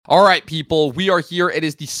All right, people, we are here. It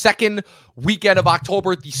is the second weekend of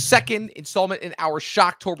October, the second installment in our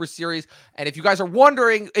Shocktober series. And if you guys are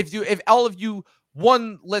wondering, if all of you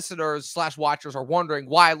listeners / watchers are wondering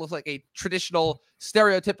why I look like a traditional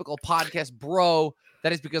stereotypical podcast bro,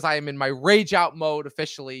 that is because I am in my rage out mode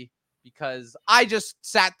officially, because I just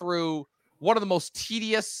sat through one of the most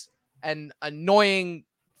tedious and annoying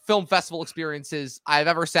film festival experiences I've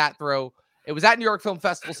ever sat through. It was at New York Film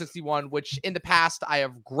Festival 61, which in the past I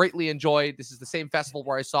have greatly enjoyed. This is the same festival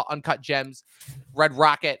where I saw Uncut Gems, Red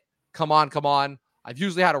Rocket, Come On, Come On. I've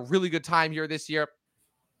usually had a really good time here this year.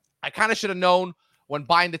 I kind of should have known when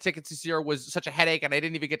buying the tickets this year was such a headache, and I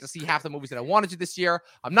didn't even get to see half the movies that I wanted to this year.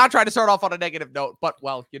 I'm not trying to start off on a negative note, but,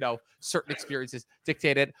 well, you know, certain experiences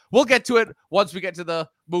dictated. We'll get to it once we get to the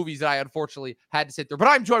movies that I unfortunately had to sit through. But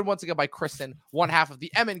I'm joined once again by Kristen, one half of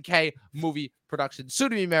the M&K movie production, soon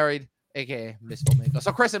to be married, aka Miss Filmingo.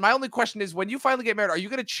 So, Kristen, my only question is, when you finally get married, are you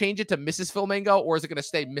going to change it to Mrs. Filmingo, or is it going to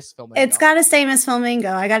stay Miss Filmingo? It's got to stay Miss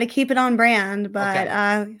Filmingo. I got to keep it on brand, but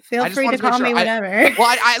okay. Feel free to call me whatever.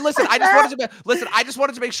 I listen. I just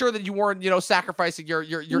wanted to make sure that you weren't, sacrificing your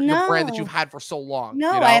brand that you've had for so long.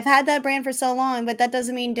 No, I've had that brand for so long, but that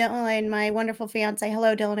doesn't mean Dylan, my wonderful fiance.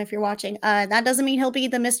 Hello, Dylan, if you're watching. That doesn't mean he'll be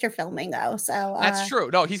the Mr. Filmingo. So that's true.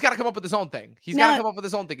 No, he's got to come up with his own thing. He's got to come up with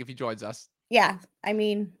his own thing if he joins us. Yeah, I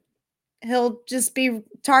mean, he'll just be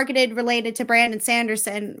related to Brandon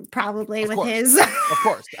Sanderson, probably, with his of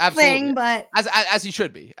course, absolutely. thing, but as he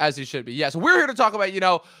should be. Yeah. So we're here to talk about,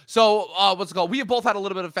 what's it called? We have both had a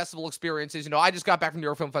little bit of festival experiences. I just got back from New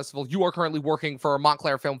York Film Festival. You are currently working for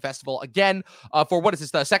Montclair Film Festival again, for what is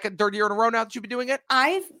this, the third year in a row now that you've been doing it?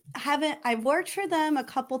 I've worked for them a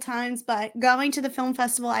couple times, but going to the film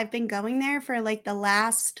festival, I've been going there for like the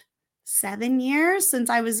last 7 years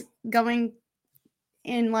since I was going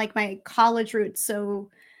in like my college roots. So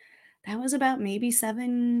that was about maybe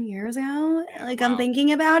 7 years ago. Like, wow. I'm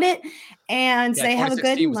thinking about it, and they have a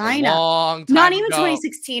good lineup. Not even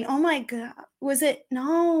 2016. Oh my God. Was it?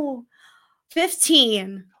 No,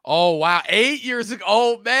 15. Oh, wow. 8 years ago.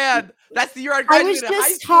 Oh, man. That's the year I graduated high school. I was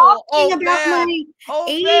just talking about my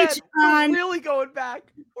age. We're really going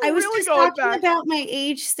back. I was just talking about my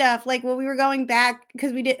age stuff. Like, when we were going back,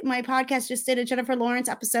 because my podcast just did a Jennifer Lawrence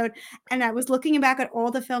episode, and I was looking back at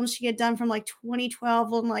all the films she had done from like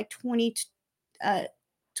 2012 and like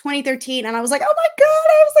 2013, and I was like, oh my God,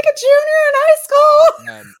 I was like a junior in high school.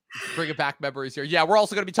 Bringing back memories here. Yeah, we're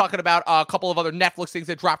also going to be talking about a couple of other Netflix things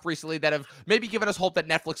that dropped recently that have maybe given us hope that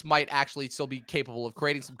Netflix might actually still be capable of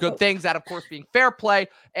creating some good things. That, of course, being Fair Play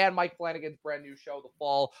and Mike Flanagan's brand new show, The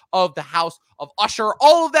Fall of the House of Usher.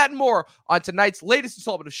 All of that and more on tonight's latest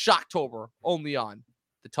installment of Shocktober, only on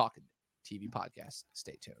the Talkin' TV podcast.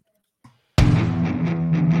 Stay tuned.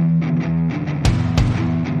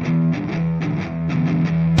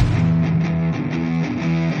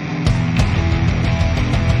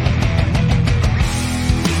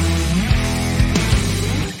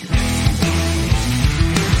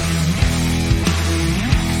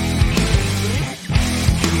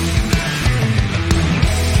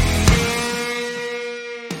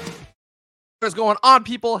 What's going on,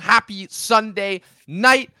 people? Happy Sunday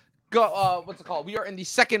night. What's it called? We are in the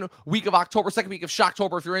second week of October, second week of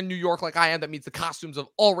Shocktober. If you're in New York like I am, that means the costumes have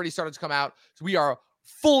already started to come out. So we are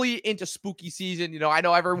fully into spooky season. I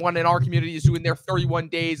know everyone in our community is doing their 31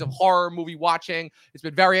 days of horror movie watching. It's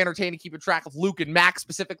been very entertaining keeping track of Luke and Mac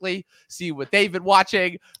specifically, see what they've been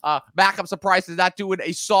watching. Mac, I'm surprised, is not doing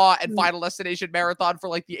a Saw and Final Destination marathon for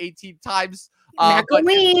like the 18th times.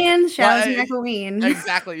 McElween, shout out to McElween.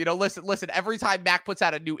 Exactly. Listen, every time Mac puts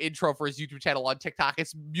out a new intro for his YouTube channel on TikTok,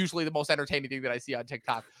 it's usually the most entertaining thing that I see on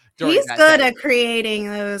TikTok. He's good at creating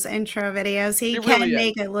those intro videos. He can really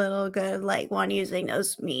make a little good, like, one using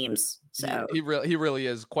those memes. So he really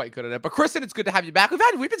is quite good at it. But Kristen, it's good to have you back.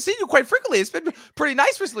 We've been seeing you quite frequently. It's been pretty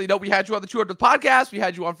nice recently. We had you on the 200th podcast. We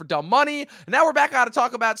had you on for Dumb Money. And now we're back on to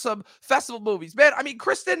talk about some festival movies. Man, I mean,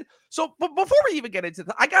 Kristen, so before we even get into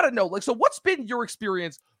that, I got to know, so what's been your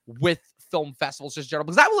experience with film festivals just in general?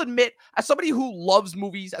 Because I will admit, as somebody who loves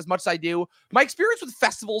movies as much as I do, my experience with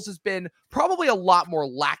festivals has been probably a lot more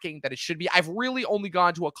lacking than it should be. I've really only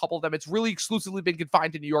gone to a couple of them. It's really exclusively been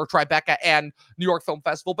confined to New York, Tribeca, and New York Film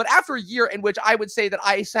Festival. But after a year in which I would say that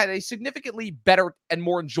I had a significantly better and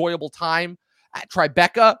more enjoyable time at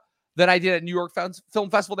Tribeca than I did at New York Film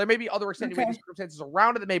Festival, there may be other extenuating circumstances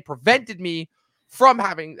around it that may have prevented me from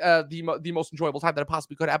having the most enjoyable time that I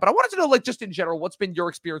possibly could have. But I wanted to know, just in general, what's been your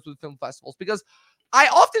experience with film festivals? Because I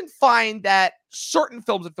often find that certain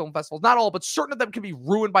films at film festivals, not all, but certain of them can be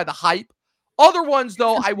ruined by the hype Other ones,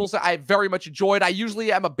 though, I will say I very much enjoyed. I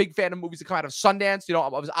usually am a big fan of movies that come out of Sundance. You know,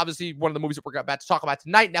 obviously one of the movies that we're about to talk about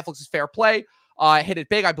tonight, Netflix's Fair Play, hit it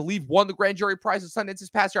big. I believe won the grand jury prize at Sundance this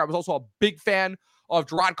past year. I was also a big fan of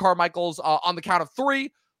Gerard Carmichael's On the Count of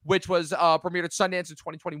Three, which was premiered at Sundance in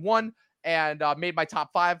 2021 and made my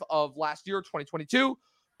top 5 of last year, 2022.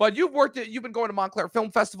 But you've been going to Montclair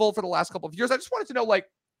Film Festival for the last couple of years. I just wanted to know, like,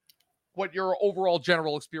 what your overall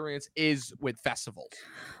general experience is with festivals.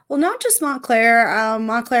 Well, not just Montclair.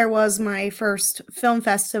 Montclair was my first film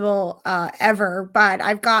festival ever, but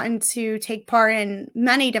I've gotten to take part in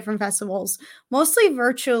many different festivals, mostly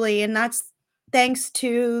virtually, and that's thanks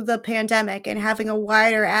to the pandemic and having a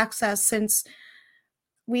wider access, since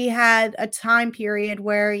we had a time period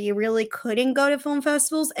where you really couldn't go to film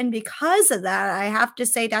festivals. And because of that, I have to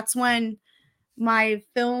say that's when my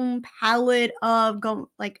film palette of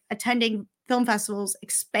attending film festivals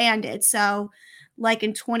expanded. So like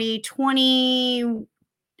in 2020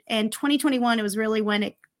 and 2021, it was really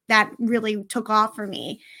when that really took off for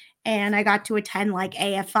me. And I got to attend like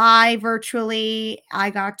AFI virtually.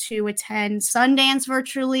 I got to attend Sundance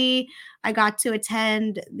virtually. I got to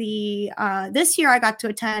attend this year I got to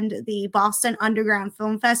attend the Boston Underground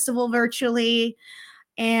Film Festival virtually.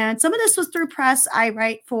 And some of this was through press. I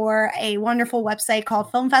write for a wonderful website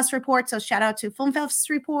called Film Fest Report. So shout out to Film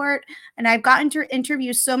Fest Report. And I've gotten to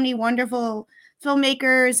interview so many wonderful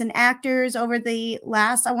filmmakers and actors over the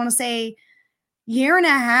last, I want to say, year and a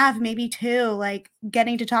half, maybe 2, like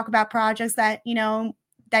getting to talk about projects that,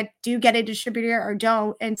 that do get a distributor or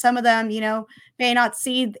don't. And some of them, may not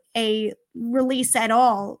see a release at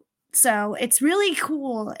all. So it's really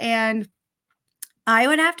cool. And I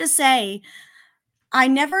would have to say, I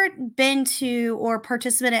never been to or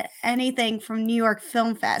participated in anything from New York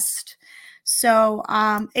Film Fest. So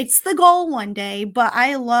it's the goal one day, but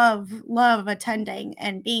I love attending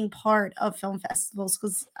and being part of film festivals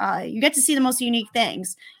because you get to see the most unique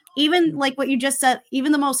things. Even like what you just said,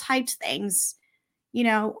 even the most hyped things,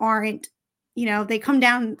 aren't, they come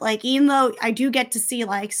down, like, even though I do get to see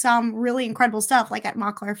like some really incredible stuff, like at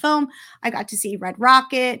Montclair Film, I got to see Red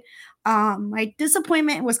Rocket. My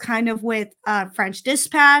disappointment was kind of with French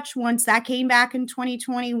Dispatch once that came back in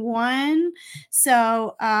 2021.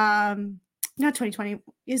 So not 2020.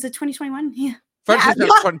 Is it 2021? Yeah. French Dispatch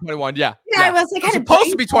 2021. Yeah. Yeah, I was like, it's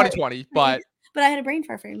supposed to be 2020, but I had a brain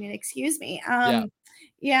fart for a minute. Excuse me.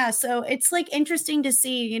 Yeah. So it's like interesting to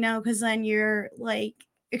see, because then you're like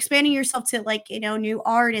expanding yourself to like, new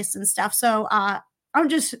artists and stuff. So I'm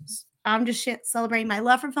just celebrating my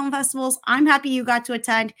love for film festivals. I'm happy you got to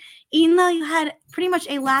attend, even though you had pretty much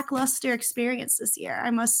a lackluster experience this year,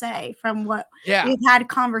 I must say, from what we've had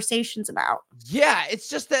conversations about. Yeah, it's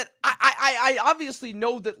just that I obviously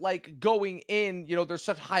know that, like, going in, there's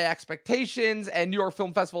such high expectations, and New York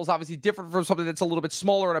Film Festival is obviously different from something that's a little bit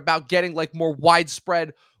smaller and about getting like more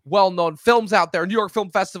widespread, well-known films out there. New York Film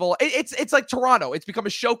Festival, it's like Toronto. It's become a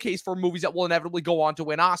showcase for movies that will inevitably go on to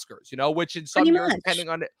win Oscars, which in some years, depending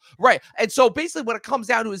on it. Right. And so basically what it comes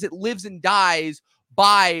down to is it lives and dies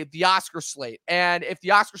by the Oscar slate. And if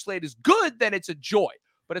the Oscar slate is good, then it's a joy.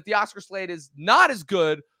 But if the Oscar slate is not as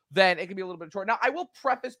good, then it can be a little bit short. Now, I will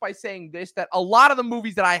preface by saying this, that a lot of the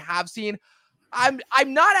movies that I have seen, I'm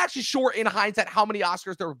not actually sure in hindsight how many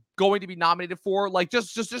Oscars they're going to be nominated for. Like,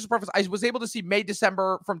 just a preface, I was able to see May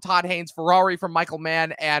December from Todd Haynes, Ferrari from Michael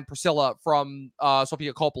Mann, and Priscilla from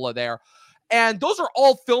Sofia Coppola there. And those are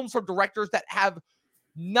all films from directors that have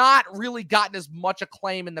not really gotten as much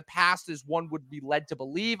acclaim in the past as one would be led to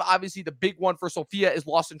believe. Obviously, the big one for Sophia is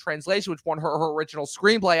Lost in Translation, which won her original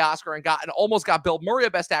screenplay Oscar and almost got Bill Murray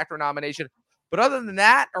a Best Actor nomination. But other than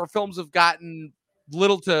that, her films have gotten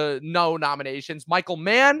little to no nominations. Michael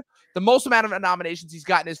Mann, the most amount of nominations he's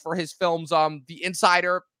gotten is for his films The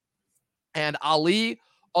Insider and Ali.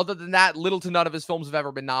 Other than that, little to none of his films have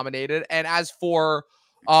ever been nominated. And as for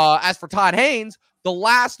Todd Haynes, the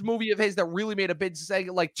last movie of his that really made a big say,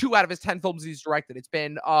 like 2 out of his 10 films he's directed, it's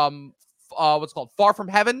been what's called Far From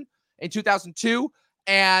Heaven in 2002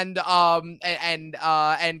 and Carol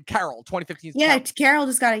 2015. Yeah, Carol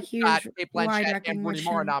just got a huge Kate Blanchett and Rooney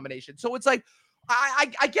Mara nomination. So it's like,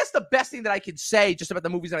 I guess the best thing that I could say just about the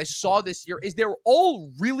movies that I saw this year is they're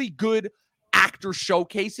all really good actor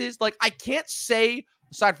showcases. Like, I can't say,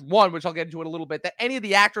 aside from one, which I'll get into in a little bit, that any of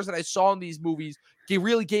the actors that I saw in these movies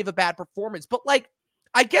really gave a bad performance. But like,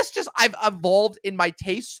 I guess just I've evolved in my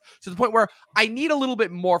tastes to the point where I need a little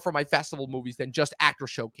bit more for my festival movies than just actor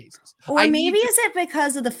showcases. Or maybe is it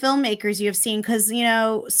because of the filmmakers you have seen? Because,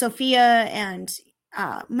 Sophia and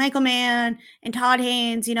Michael Mann and Todd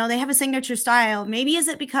Haynes, they have a signature style. Maybe is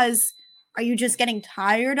it because are you just getting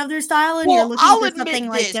tired of their style and you're Well, looking I'll for admit something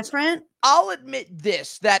like this. different? I'll admit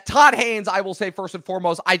this, that Todd Haynes, I will say first and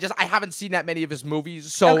foremost, I haven't seen that many of his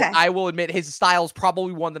movies, so Okay. I will admit his style is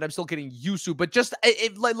probably one that I'm still getting used to. But just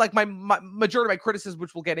like my majority of my criticism,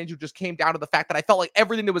 which we'll get into, just came down to the fact that I felt like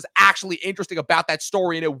everything that was actually interesting about that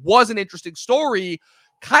story, and it was an interesting story,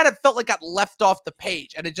 kind of felt like got left off the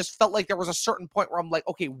page, and it just felt like there was a certain point where I'm like,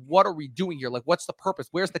 okay, what are we doing here? Like, what's the purpose?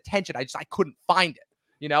 Where's the tension? I couldn't find it.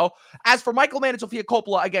 You know, as for Michael Mann and Sofia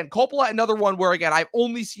Coppola, again, Coppola, another one where, again, I've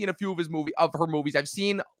only seen a few of her movies. I've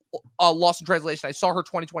seen Lost in Translation. I saw her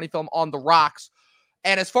 2020 film On the Rocks.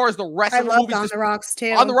 And as far as the rest of her movies, On the Rocks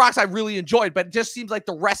too. On the Rocks, I really enjoyed, but it just seems like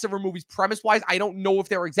the rest of her movies, premise-wise, I don't know if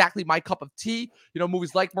they're exactly my cup of tea. You know,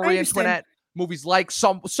 movies like Marie Antoinette, movies like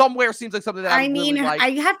Somewhere seems like something that I mean, really like. I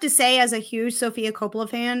have to say, as a huge Sofia Coppola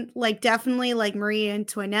fan, like definitely like Marie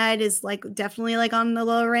Antoinette is like definitely like on the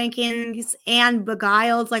low rankings, and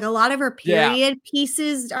Beguiled, like a lot of her period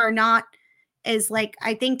pieces are not as like,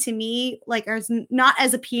 I think to me, like are not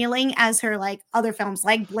as appealing as her like other films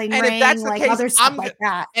like Bling Ring, like other stuff like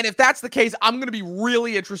that. And if that's the case, I'm going to be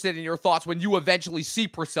really interested in your thoughts when you eventually see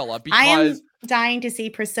Priscilla, because I am dying to see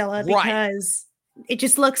Priscilla because it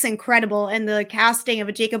just looks incredible. And the casting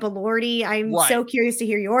of Jacob Elordi, I'm so curious to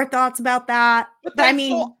hear your thoughts about that.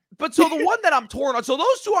 So the one that I'm torn on, so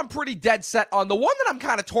those two I'm pretty dead set on. The one that I'm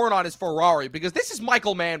kind of torn on is Ferrari, because this is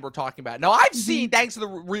Michael Mann we're talking about. Now, I've seen, thanks to the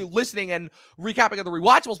listening and recapping of the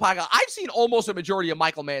Rewatchables podcast, I've seen almost a majority of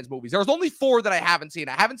Michael Mann's movies. There's only 4 that I haven't seen.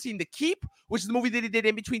 I haven't seen The Keep, which is the movie that he did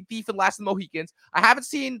in between Thief and Last of the Mohicans. I haven't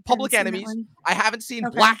seen Public Enemies. I haven't seen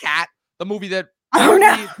Black Hat, the movie that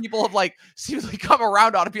people have like seemingly come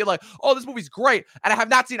around on it, being like, "Oh, this movie's great," and I have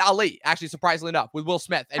not seen Ali. Actually, surprisingly enough, with Will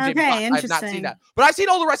Smith and Jamie Foxx, I have not seen that, but I've seen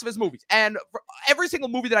all the rest of his movies, and every single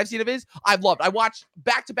movie that I've seen of his, I've loved. I watched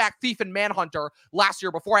back-to-back Thief and Manhunter last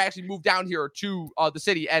year before I actually moved down here to the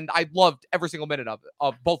city, and I loved every single minute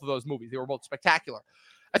of both of those movies. They were both spectacular,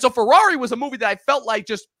 and so Ferrari was a movie that I felt like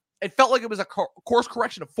it felt like it was a course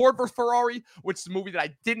correction of Ford vs. Ferrari, which is a movie that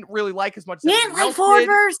I didn't really like as much as everyone else Ford did.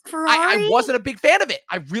 vs. Ferrari? I wasn't a big fan of it.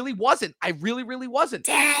 I really wasn't. I really, really wasn't.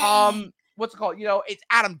 Dang. What's it called? You know, it's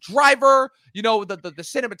Adam Driver. You know, the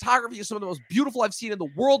cinematography is some of the most beautiful I've seen in the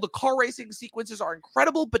world. The car racing sequences are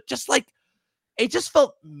incredible, but just like, it just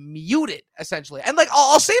felt muted, essentially. And like,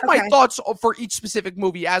 I'll save my thoughts for each specific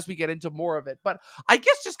movie as we get into more of it. But I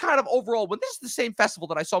guess just kind of overall, when this is the same festival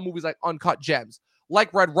that I saw movies like Uncut Gems,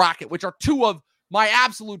 like Red Rocket, which are 2 of my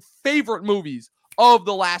absolute favorite movies of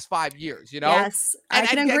the last 5 years, you know? Yes, I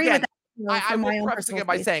can agree with that. I will preface again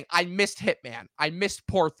by saying I missed Hitman, I missed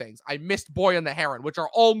Poor Things, I missed Boy and the Heron, which are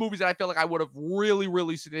all movies that I feel like I would have really,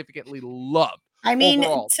 really significantly loved. I mean,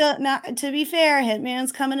 to be fair,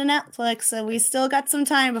 Hitman's coming to Netflix, so we still got some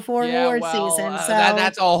time before award season. So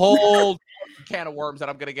that's a whole can of worms that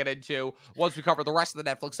I'm gonna get into once we cover the rest of the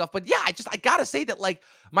Netflix stuff. But yeah, I gotta say that like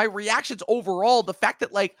my reactions overall, the fact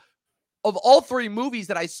that like of all 3 movies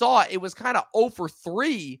that I saw, it was kind of 0 for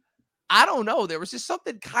 3. I don't know. There was just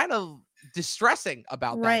something kind of distressing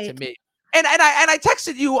about that to me. And I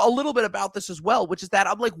texted you a little bit about this as well, which is that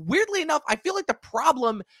I'm like, weirdly enough, I feel like the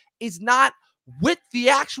problem is not with the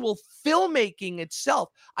actual filmmaking itself.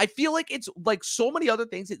 I feel like it's like so many other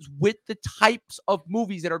things. It's with the types of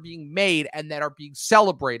movies that are being made and that are being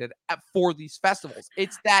celebrated for these festivals.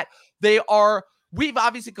 It's that we've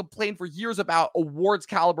obviously complained for years about awards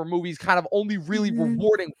caliber movies kind of only really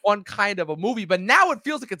rewarding one kind of a movie. But now it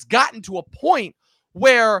feels like it's gotten to a point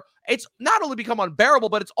where it's not only become unbearable,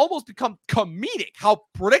 but it's almost become comedic how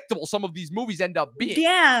predictable some of these movies end up being.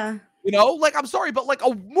 Yeah. You know, like, I'm sorry, but like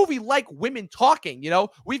a movie like Women Talking, you know,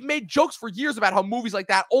 we've made jokes for years about how movies like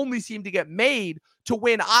that only seem to get made to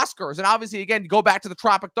win Oscars. And obviously, again, go back to the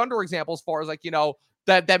Tropic Thunder example as far as like, you know,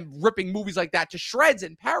 them ripping movies like that to shreds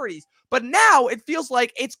and parodies. But now it feels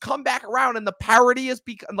like it's come back around and the parody has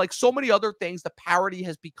become, like so many other things, the parody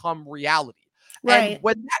has become reality. Right. And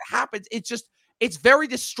when that happens, it's very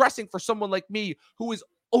distressing for someone like me who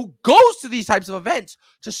goes to these types of events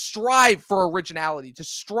to strive for originality, to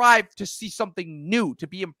strive to see something new, to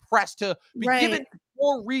be impressed, to be given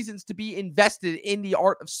more reasons to be invested in the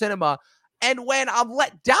art of cinema. And when I'm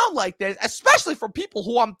let down like this, especially from people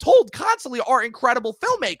who I'm told constantly are incredible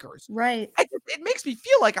filmmakers, it makes me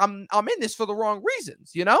feel like I'm in this for the wrong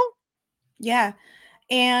reasons, you know? Yeah.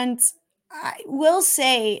 And I will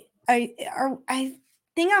say, I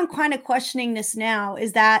think I'm kind of questioning this now,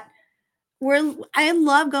 is that I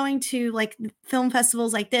love going to like film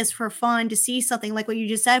festivals like this for fun, to see something like what you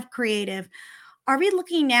just said, creative. are we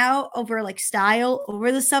looking now over like style,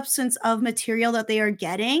 over the substance of material that they are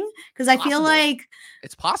getting? Because I feel Possible. like,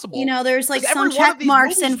 It's possible. there's like Because every some one check of these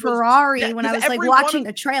marks movies in was Ferrari when I because was like every one of watching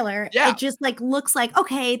a trailer. yeah. It just like looks like,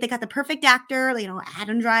 okay, they got the perfect actor,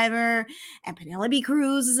 Adam Driver and Penelope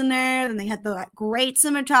Cruz is in there. Then they had the great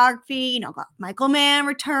cinematography, got Michael Mann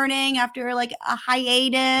returning after like a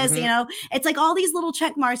hiatus, It's like all these little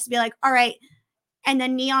check marks to be like, all right. And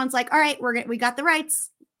then Neon's like, all right, we got the rights.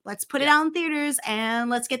 Let's put it out in theaters and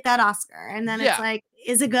let's get that Oscar. And then it's like,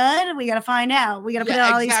 is it good? We got to find out. We got to put it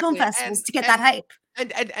on all these film festivals to get that hype.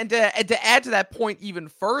 And to add to that point even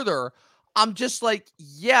further, I'm just like,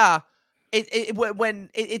 yeah,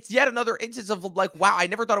 it's yet another instance of like, wow, I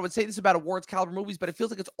never thought I would say this about awards caliber movies, but it feels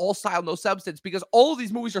like it's all style, no substance, because all of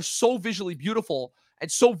these movies are so visually beautiful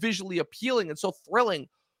and so visually appealing and so thrilling,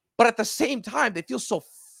 but at the same time, they feel so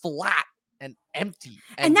flat and empty.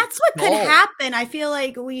 And that's what could happen. I feel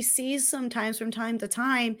like we see sometimes from time to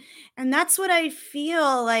time. And that's what I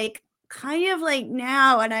feel like kind of like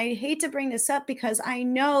now. And I hate to bring this up because I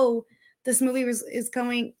know this movie is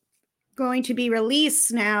going to be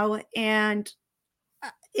released now. And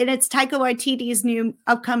it's Taika Waititi's new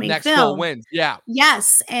upcoming Next film. Goal Wins. Yeah.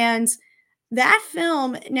 Yes. And that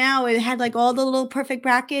film now, it had like all the little perfect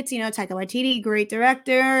brackets, Taika Waititi, great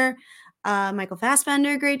director. Michael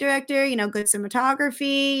Fassbender, great director, good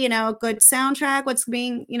cinematography, good soundtrack, what's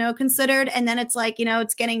being, considered. And then it's like,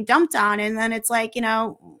 it's getting dumped on. And then it's like,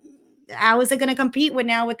 how is it going to compete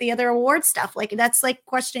with the other award stuff? Like, that's like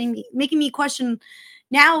making me question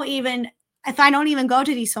now, even if I don't even go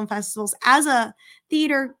to these film festivals as a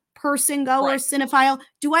theater person goer, cinephile,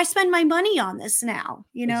 do I spend my money on this now?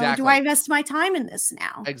 Do I invest my time in this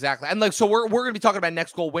now? Exactly. And like, so we're going to be talking about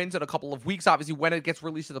Next Goal Wins in a couple of weeks, obviously, when it gets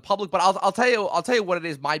released to the public. But I'll tell you what it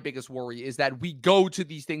is. My biggest worry is that we go to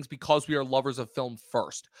these things because we are lovers of film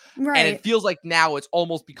first. Right. And it feels like now it's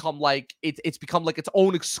almost become like it's become like its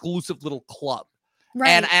own exclusive little club. Right.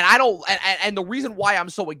 And I don't, and the reason why I'm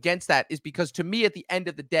so against that is because to me, at the end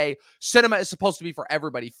of the day, cinema is supposed to be for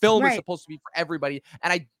everybody. Film is supposed to be for everybody.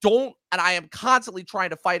 And I am constantly trying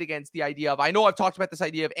to fight against the idea of, I know I've talked about this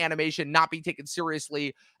idea of animation not being taken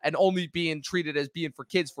seriously and only being treated as being for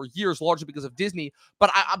kids for years, largely because of Disney.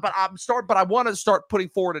 But I want to start putting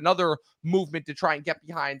forward another movement to try and get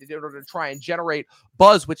behind in order to try and generate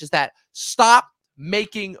buzz, which is that stop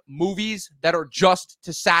making movies that are just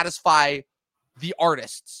to satisfy the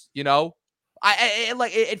artists,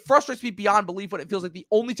 it frustrates me beyond belief when it feels like the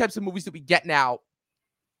only types of movies that we get now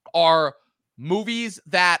are movies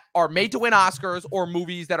that are made to win Oscars or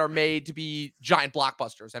movies that are made to be giant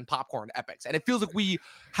blockbusters and popcorn epics. And it feels like we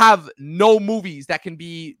have no movies that can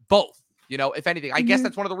be both, if anything. I guess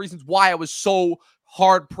that's one of the reasons why I was so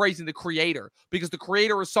hard praising The Creator, because The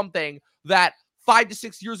Creator is something that 5 to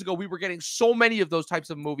 6 years ago, we were getting so many of those types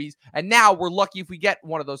of movies. And now we're lucky if we get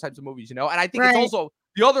one of those types of movies, And I think it's also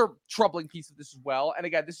the other troubling piece of this as well. And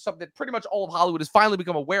again, this is something that pretty much all of Hollywood has finally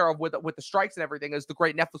become aware of with the strikes and everything, is the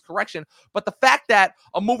great Netflix correction. But the fact that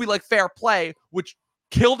a movie like Fair Play, which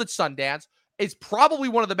killed at Sundance, is probably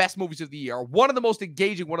one of the best movies of the year, one of the most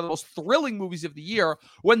engaging, one of the most thrilling movies of the year,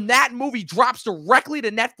 when that movie drops directly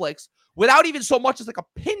to Netflix without even so much as like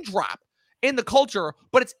a pin drop in the culture,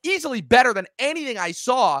 but it's easily better than anything I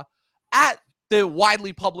saw at the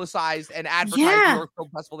widely publicized and advertised New York Film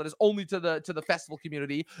Festival that is only to the festival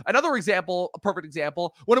community. Another example, a perfect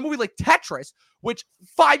example, when a movie like Tetris, which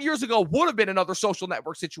 5 years ago would have been another social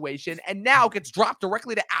network situation and now gets dropped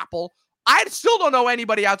directly to Apple. I still don't know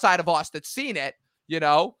anybody outside of us that's seen it,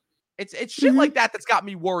 It's shit like that that's got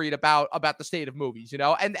me worried about the state of movies,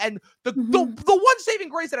 And the one saving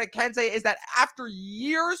grace that I can say is that after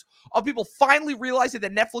years of people finally realizing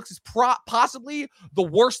that Netflix is possibly the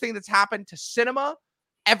worst thing that's happened to cinema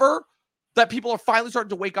ever, that people are finally starting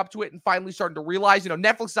to wake up to it and finally starting to realize,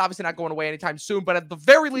 Netflix is obviously not going away anytime soon, but at the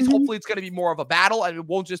very least, hopefully it's going to be more of a battle and it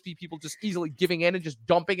won't just be people just easily giving in and just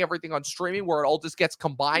dumping everything on streaming where it all just gets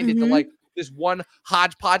combined into like this one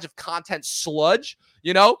hodgepodge of content sludge,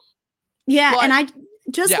 Yeah, and I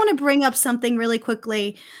just want to bring up something really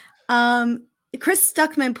quickly. Chris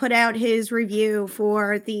Stuckman put out his review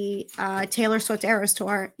for the Taylor Swift Eras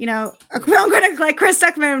Tour. A film critic like Chris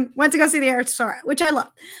Stuckman went to go see the Eras Tour, which I love.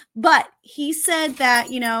 But he said that,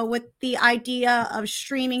 with the idea of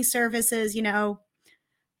streaming services,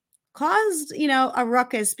 caused, a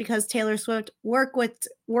ruckus because Taylor Swift worked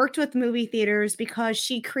with movie theaters because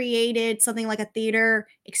she created something like a theater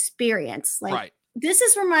experience. Like, this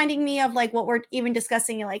is reminding me of like what we're even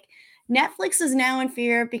discussing. Like, Netflix is now in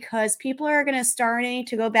fear because people are going to starting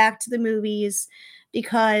to go back to the movies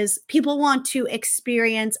because people want to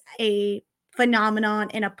experience a phenomenon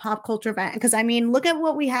in a pop culture event. Because I mean, look at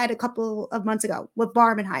what we had a couple of months ago with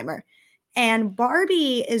Barbenheimer. And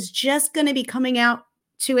Barbie is just going to be coming out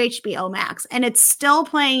to HBO Max, and it's still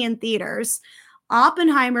playing in theaters.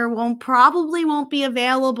 Oppenheimer probably won't be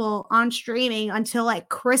available on streaming until like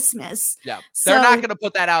Christmas. Yeah, So they're not going to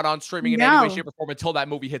put that out on streaming in any way, no. shape, or form until that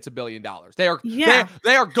movie hits $1 billion. They are Yeah.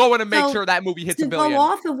 they are going to make So sure that movie hits to $1 billion. go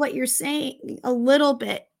off of what you're saying a little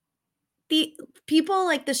bit, the people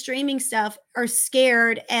like the streaming stuff are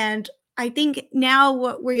scared, and I think now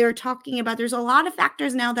what we are talking about, there's a lot of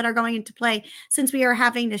factors now that are going into play since we are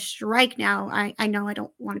having the strike now. I know I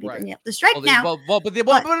don't want to be Right. bringing up the strike Well, now. but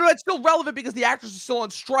it's still relevant because the actors are still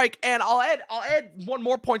on strike. And I'll add one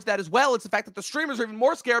more point to that as well. It's the fact that the streamers are even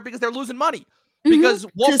more scared because they're losing money. Because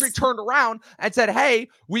Wall Street turned around and said, "Hey,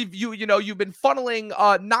 you've been funneling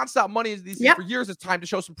nonstop money into these things for years. It's time to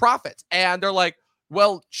show some profits." And they're like,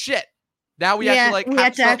 "Well, shit. Now we have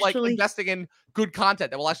to start like investing in good content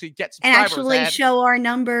that will actually get subscribers and actually show our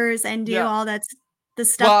numbers and do all the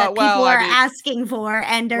stuff that people are asking for."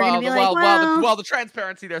 And they're going to be like, "Well, the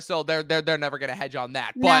transparency they're never going to hedge on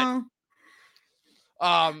that." No.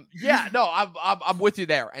 But yeah, no, I'm with you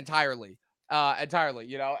there entirely.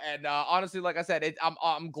 Entirely, and honestly, like I said,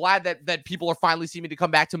 I'm glad that people are finally seeming to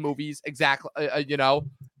come back to movies, exactly,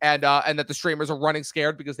 and that the streamers are running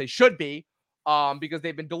scared because they should be, because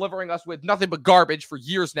they've been delivering us with nothing but garbage for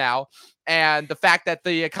years now, and the fact that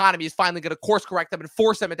the economy is finally going to course correct them and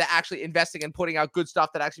force them into actually investing and putting out good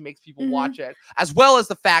stuff that actually makes people watch it, as well as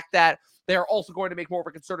the fact that they are also going to make more of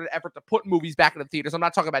a concerted effort to put movies back in the theaters. I'm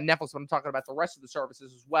not talking about Netflix, but I'm talking about the rest of the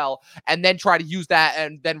services as well, and then try to use that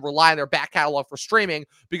and then rely on their back catalog for streaming,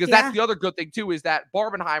 because that's the other good thing too, is that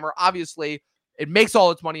Barbenheimer, obviously, it makes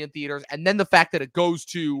all its money in theaters, and then the fact that it goes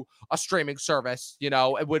to a streaming service,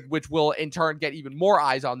 which will in turn get even more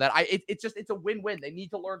eyes on that. It's a win-win. They need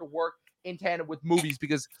to learn to work in tandem with movies,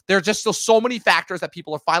 because there are just still so many factors that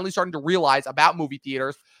people are finally starting to realize about movie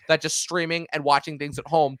theaters that just streaming and watching things at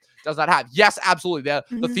home does not have. Yes, absolutely.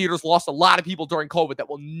 The theaters lost a lot of people during COVID that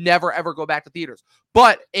will never, ever go back to theaters.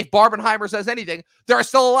 But if Barbenheimer says anything, there are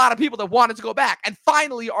still a lot of people that wanted to go back and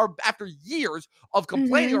finally are, after years of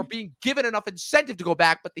complaining, are being given enough incentive to go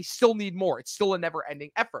back, but they still need more. It's still a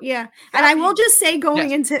never-ending effort. Yeah. And I will just say,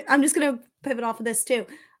 I'm just going to pivot off of this too.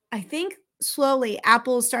 I think slowly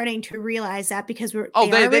Apple's starting to realize that, because they're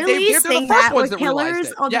releasing that with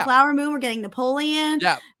Killers of the Flower Moon. We're getting Napoleon.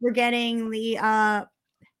 Yeah. We're getting the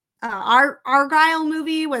Argyle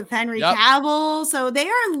movie with Henry Cavill. So they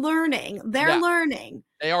are learning. They're learning.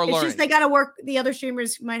 They are learning. It's just they got to work. The other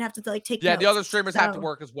streamers might have to take notes. The other streamers have to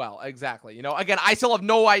work as well. Exactly. Again, I still have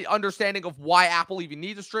no understanding of why Apple even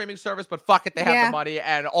needs a streaming service, but fuck it, they have the money,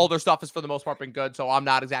 and all their stuff is for the most part been good, so I'm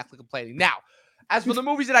not exactly complaining. Now, as for the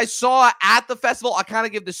movies that I saw at the festival, I'll kind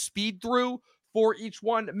of give the speed through for each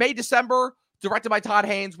one. May, December, directed by Todd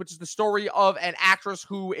Haynes, which is the story of an actress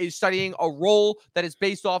who is studying a role that is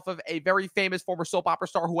based off of a very famous former soap opera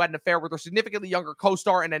star who had an affair with her significantly younger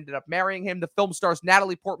co-star and ended up marrying him. The film stars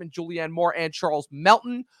Natalie Portman, Julianne Moore, and Charles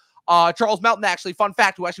Melton. Charles Melton, actually, fun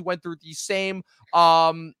fact, who actually went through the same,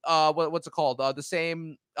 what's it called? The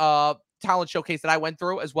same talent showcase that I went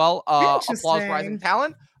through as well. Applause Rising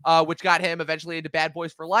Talent, which got him eventually into Bad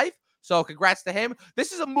Boys for Life. So congrats to him.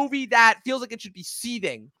 This is a movie that feels like it should be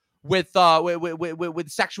seething with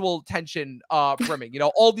sexual tension brimming.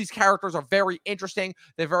 All these characters are very interesting.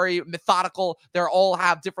 They're very methodical. They all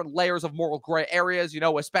have different layers of moral gray areas,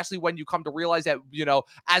 especially when you come to realize that,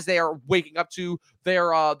 as they are waking up to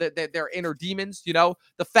their inner demons, the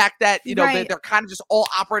fact that, they're kind of just all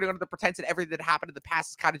operating under the pretense that everything that happened in the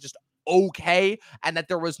past is kind of just okay, and that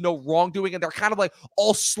there was no wrongdoing, and they're kind of like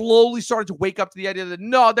all slowly starting to wake up to the idea that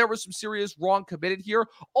no, there was some serious wrong committed here.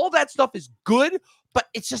 All that stuff is good, but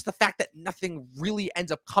it's just the fact that nothing really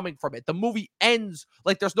ends up coming from it. The movie ends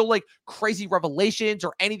like there's no like crazy revelations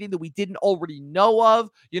or anything that we didn't already know of,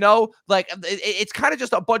 it's kind of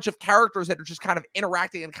just a bunch of characters that are just kind of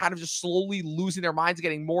interacting and kind of just slowly losing their minds,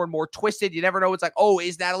 getting more and more twisted. You never know. It's like, oh,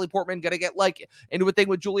 is Natalie Portman going to get like into a thing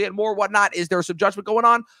with Julianne Moore, whatnot? Is there some judgment going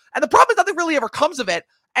on? And the problem is nothing really ever comes of it.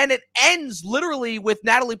 And it ends literally with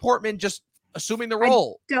Natalie Portman just assuming the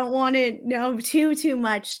role. I don't want to know too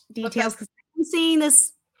much details because I'm seeing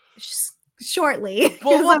this shortly.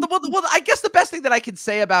 Well, I guess the best thing that I can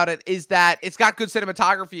say about it is that it's got good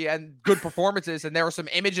cinematography and good performances, and there are some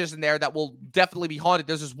images in there that will definitely be haunted.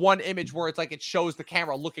 There's this one image where it's like it shows the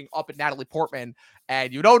camera looking up at Natalie Portman,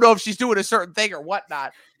 and you don't know if she's doing a certain thing or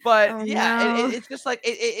whatnot. But it's just like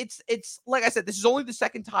it's like I said, this is only the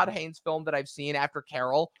second Todd Haynes film that I've seen after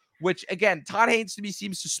Carol, which again, Todd Haynes to me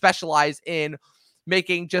seems to specialize in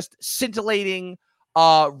making just scintillating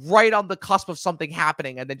right on the cusp of something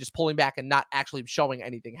happening and then just pulling back and not actually showing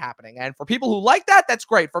anything happening. And for people who like that, that's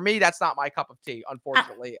great. For me, that's not my cup of tea,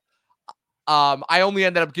 unfortunately. I only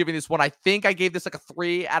ended up giving this one, I think I gave this like a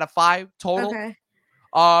 3 out of 5 total. Okay.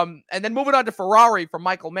 And then moving on to Ferrari from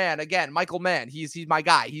Michael Mann. Again, Michael Mann, he's my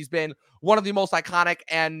guy. He's been one of the most iconic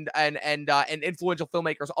and influential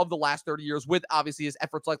filmmakers of the last 30 years, with obviously his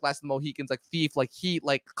efforts like Last of the Mohicans, like Thief, like Heat,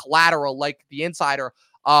 like Collateral, like The Insider.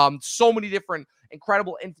 So many different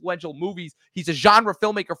incredible, influential movies. He's a genre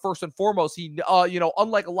filmmaker first and foremost. He,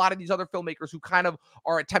 unlike a lot of these other filmmakers who kind of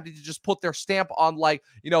are attempting to just put their stamp on like,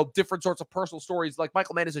 different sorts of personal stories, like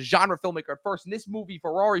Michael Mann is a genre filmmaker at first. And this movie,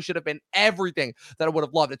 Ferrari, should have been everything that I would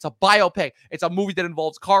have loved. It's a biopic. It's a movie that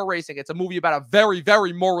involves car racing. It's a movie about a very,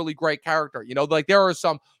 very morally great character. Like there are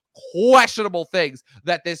some questionable things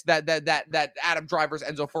that Adam Driver's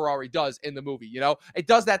Enzo Ferrari does in the movie. It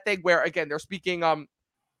does that thing where, again, they're speaking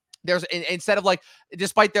there's instead of like,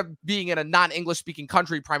 despite them being in a non-English speaking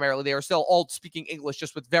country primarily, they are still all speaking English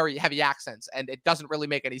just with very heavy accents, and it doesn't really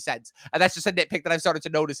make any sense. And that's just a nitpick that I've started to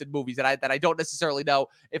notice in movies that I don't necessarily know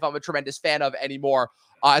if I'm a tremendous fan of anymore.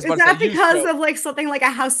 Is that because of like something like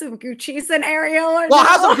a House of Gucci scenario? Or well, no?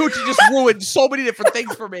 House of Gucci just ruined so many different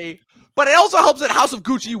things for me. But it also helps that House of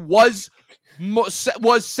Gucci was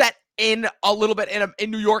set in a little bit in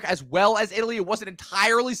New York as well as Italy. It wasn't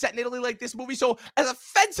entirely set in Italy like this movie. So as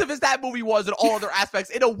offensive as that movie was in all other aspects,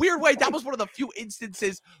 in a weird way, that was one of the few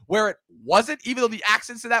instances where it wasn't, even though the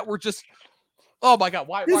accents of that were just, oh my God.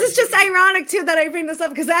 Why is just ironic too that I bring this up,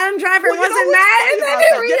 because Adam Driver wasn't mad and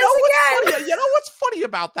then you know what's funny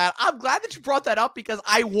about that? I'm glad that you brought that up, because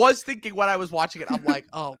I was thinking when I was watching it, I'm like,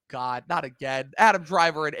 oh God, not again. Adam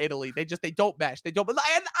Driver in Italy. They don't mesh. They don't. And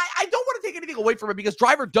I don't want to take anything away from it, because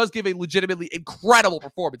Driver does give a legitimately incredible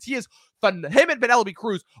performance. He is fun. Him and Penelope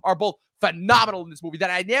Cruz are both phenomenal in this movie. That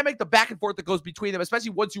dynamic, the back and forth that goes between them, especially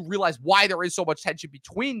once you realize why there is so much tension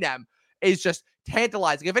between them, is just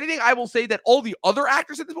tantalizing. If anything, I will say that all the other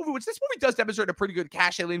actors in this movie, which this movie does demonstrate a pretty good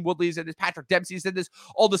cast, Shailene Woodley's in this, Patrick Dempsey's in this,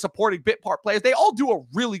 all the supporting bit part players, they all do a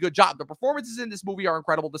really good job. The performances in this movie are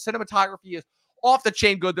incredible. The cinematography is off the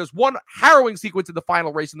chain good. There's one harrowing sequence in the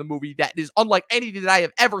final race in the movie that is unlike anything that I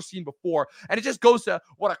have ever seen before. And it just goes to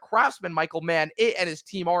what a craftsman Michael Mann and his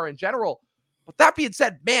team are in general. But that being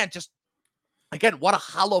said, man, just again, what a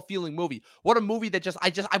hollow feeling movie. What a movie that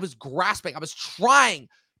I was grasping. I was trying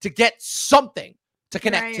to get something to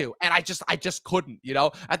connect to, and I just couldn't.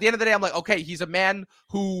 At the end of the day, I'm like, okay, he's a man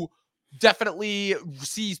who definitely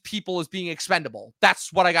sees people as being expendable.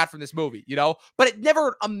 That's what I got from this movie, but it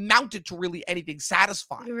never amounted to really anything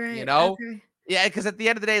satisfying. Okay. Yeah, because at the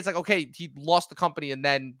end of the day, it's like, okay, he lost the company and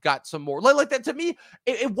then got some more. Like that, to me,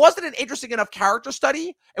 it wasn't an interesting enough character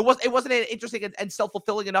study. It wasn't an interesting and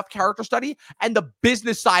self-fulfilling enough character study. And the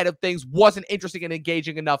business side of things wasn't interesting and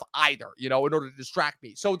engaging enough either, in order to distract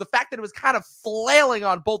me. So the fact that it was kind of flailing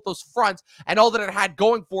on both those fronts, and all that it had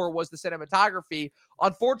going for it was the cinematography,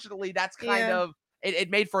 unfortunately, that's kind of,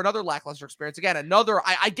 it made for another lackluster experience. Again,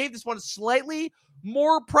 I gave this one slightly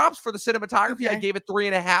more props for the cinematography. I gave it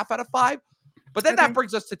 3.5 out of 5. But then that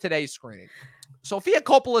brings us to today's screening. Sofia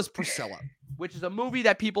Coppola's Priscilla, which is a movie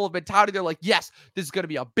that people have been touting. They're like, yes, this is going to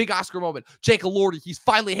be a big Oscar moment. Jake Elordi, he's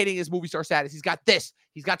finally hitting his movie star status. He's got this.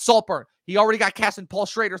 He's got Saltburn. He already got cast in Paul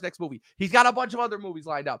Schrader's next movie. He's got a bunch of other movies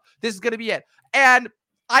lined up. This is going to be it. And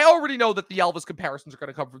I already know that the Elvis comparisons are going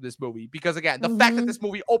to come from this movie, because, again, the fact that this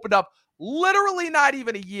movie opened up literally not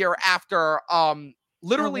even a year after Elvis.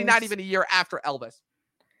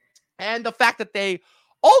 And the fact that they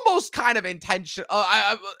almost kind of intention,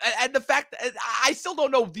 and the fact that I still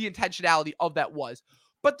don't know the intentionality of that was,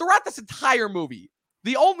 but throughout this entire movie,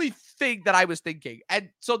 the only thing that I was thinking, and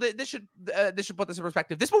so this should put this in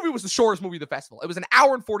perspective. This movie was the shortest movie of the festival. It was 1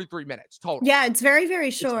 hour and 43 minutes total. Yeah, it's very,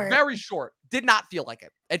 very short. It's very short. Did not feel like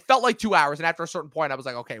it. It felt like 2 hours, and after a certain point, I was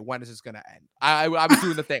like, okay, when is this going to end? I was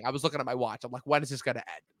doing the thing. I was looking at my watch. I'm like, when is this going to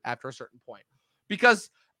end? After a certain point,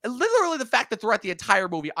 because literally the fact that throughout the entire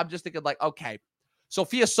movie, I'm just thinking like, okay.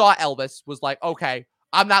 Sophia saw Elvis, was like, okay,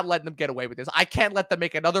 I'm not letting them get away with this. I can't let them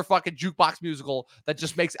make another fucking jukebox musical that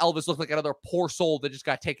just makes Elvis look like another poor soul that just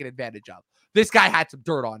got taken advantage of. This guy had some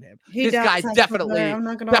dirt on him. This guy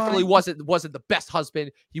definitely wasn't the best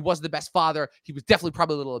husband. He wasn't the best father. He was definitely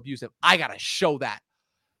probably a little abusive. I got to show that.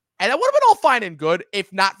 And that would have been all fine and good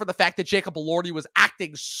if not for the fact that Jacob Elordi was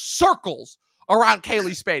acting circles around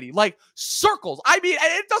Kaylee Spaney, like circles. I mean,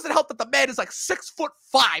 and it doesn't help that the man is like 6'5",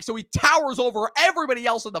 so he towers over everybody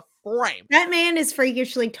else in the frame. That man is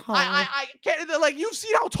freakishly tall. I can't, like, you've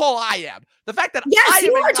seen how tall I am. The fact that yes,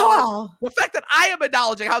 you are tall. The fact that I am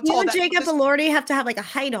acknowledging how tall that Jacob Elordi have to have like a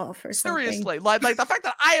height off or something. Seriously, like the fact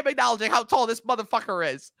that I am acknowledging how tall this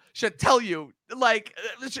motherfucker is should tell you, like,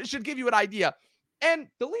 should give you an idea. And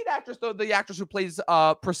the lead actress, though, the actress who plays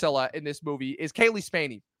Priscilla in this movie is Kaylee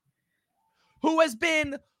Spaney, who has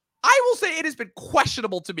been, I will say it has been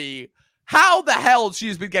questionable to me how the hell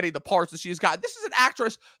she's been getting the parts that she's got. This is an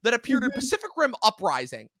actress that appeared in Pacific Rim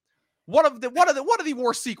Uprising, one of the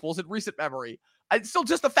worst sequels in recent memory. And so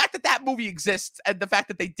just the fact that that movie exists and the fact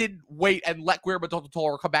that they didn't wait and let Guillermo del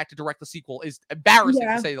Toro come back to direct the sequel is embarrassing,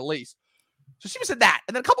 to say the least. So she was in that.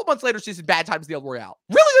 And then a couple months later, she's in Bad Times at the El Royale.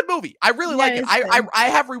 Really good movie. I really like it. I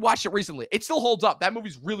have rewatched it recently. It still holds up. That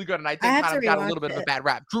movie's really good. And I think kind of got a little bit of a bad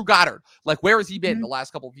rap. Drew Goddard. Like, where has he been the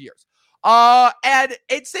last couple of years? And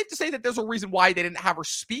it's safe to say that there's a reason why they didn't have her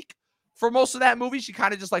speak for most of that movie. She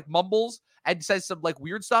kind of just like mumbles and says some like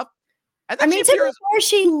weird stuff. And then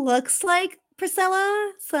she looks like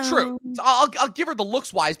Priscilla. So. True. So I'll give her the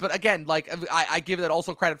looks wise, but again, like I give it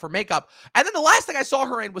also credit for makeup. And then the last thing I saw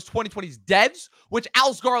her in was 2020's Devs, which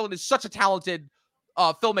Alex Garland is such a talented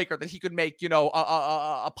filmmaker that he could make, you know,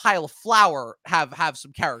 a pile of flour have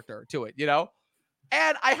some character to it, you know?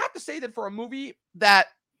 And I have to say that for a movie that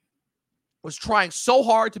was trying so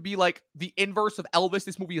hard to be like the inverse of Elvis,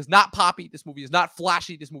 this movie is not poppy. This movie is not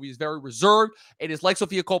flashy. This movie is very reserved. It is like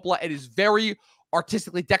Sofia Coppola. It is very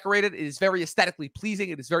artistically decorated. It is very aesthetically pleasing.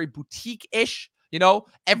 It is very boutique-ish. You know,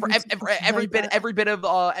 every bit of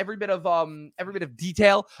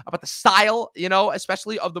detail about the style, you know,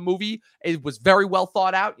 especially of the movie, it was very well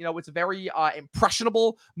thought out. You know, it's a very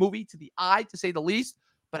impressionable movie to the eye, to say the least.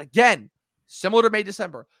 But again, similar to May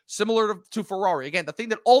December, similar to Ferrari. Again, the thing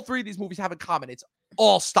that all three of these movies have in common, it's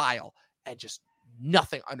all style and just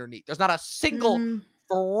nothing underneath. There's not a single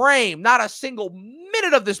frame, not a single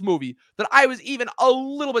minute of this movie that I was even a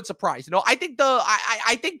little bit surprised. You know, I think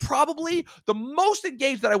I think probably the most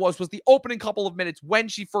engaged that I was the opening couple of minutes when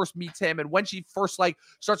she first meets him and when she first like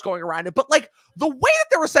starts going around it. But like the way that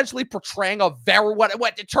they're essentially portraying a very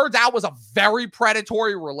what it turns out was a very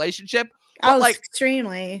predatory relationship. But like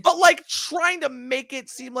extremely, but like trying to make it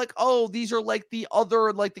seem like, oh, these are like the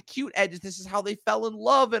other, like the cute edges. This is how they fell in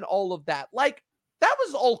love and all of that. Like that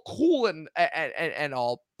was all cool and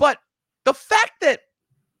all. But the fact that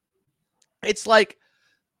it's like,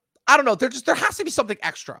 I don't know, there has to be something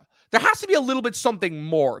extra. There has to be a little bit something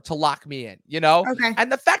more to lock me in, you know? Okay.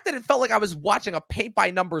 And the fact that it felt like I was watching a paint by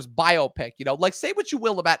numbers biopic, you know, like say what you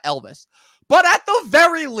will about Elvis, but at the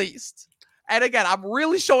very least. And again, I'm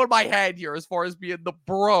really showing my hand here as far as being the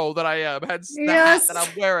bro that I am, hence the hat that I'm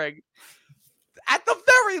wearing. At the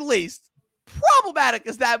very least, problematic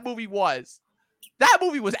as that movie was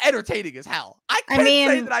entertaining as hell. I can't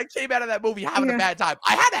say that I came out of that movie having a bad time.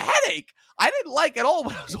 I had a headache. I didn't like it all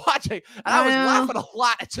when I was watching, and I was laughing a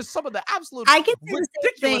lot at just some of the absolute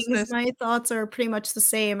ridiculousness. My thoughts are pretty much the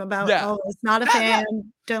same about Elvis. Not a fan.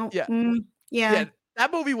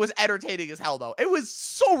 That movie was entertaining as hell, though. It was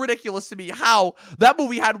so ridiculous to me how that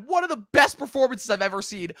movie had one of the best performances I've ever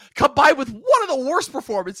seen, combined with one of the worst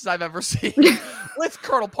performances I've ever seen with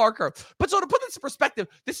Colonel Parker. But so to put this in perspective,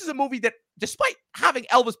 this is a movie that, despite having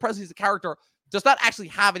Elvis Presley as a character, does not actually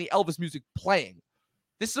have any Elvis music playing.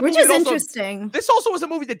 This is a Which is interesting. This also is a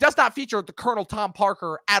movie that does not feature the Colonel Tom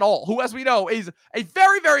Parker at all, who, as we know, is a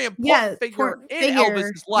very, very important figure in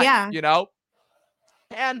Elvis's life, you know?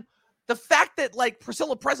 And the fact that, like,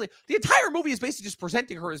 Priscilla Presley, the entire movie is basically just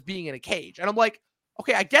presenting her as being in a cage. And I'm like,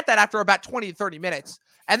 okay, I get that after about 20 to 30 minutes.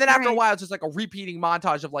 And then after a while, it's just like a repeating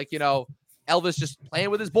montage of, like, you know, Elvis just playing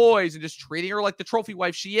with his boys and just treating her like the trophy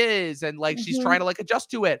wife she is. And, like, she's trying to, like,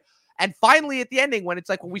 adjust to it. And finally, at the ending, when it's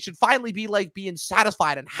like, when we should finally be, like, being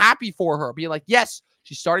satisfied and happy for her, being like, yes,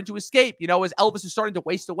 she's starting to escape, you know, as Elvis is starting to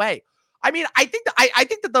waste away. I mean, I think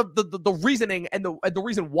that the reasoning and the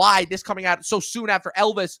reason why this coming out so soon after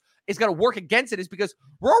Elvis is going to work against it is because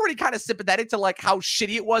we're already kind of sympathetic to like how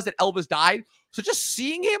shitty it was that Elvis died. So just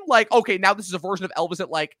seeing him like, okay, now this is a version of Elvis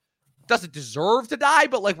that like doesn't deserve to die,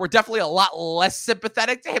 but like we're definitely a lot less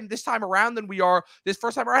sympathetic to him this time around than we are this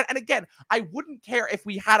first time around. And again, I wouldn't care if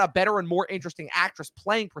we had a better and more interesting actress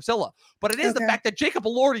playing Priscilla, but it is the fact that Jacob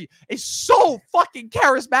Elordi is so fucking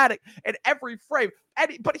charismatic in every frame.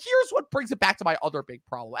 But here's what brings it back to my other big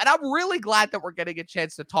problem. And I'm really glad that we're getting a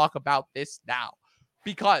chance to talk about this now,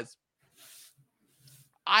 because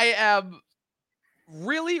I am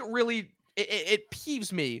really, it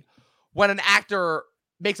peeves me when an actor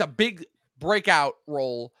makes a big breakout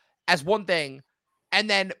role as one thing, and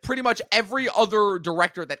then pretty much every other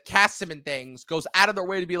director that casts him in things goes out of their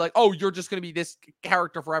way to be like, oh, you're just going to be this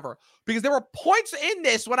character forever. Because there were points in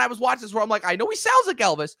this when I was watching this where I'm like, I know he sounds like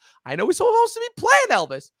Elvis. I know he's supposed to be playing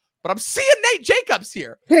Elvis, but I'm seeing Nate Jacobs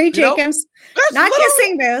here. Nate Jacobs. Not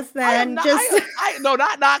kissing booth, then. No,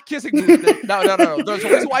 not kissing booth. No. There's a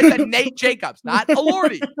reason why I said Nate Jacobs, not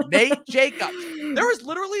Elordi. Nate Jacobs. There is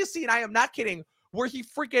literally a scene, I am not kidding, where he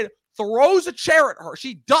freaking throws a chair at her.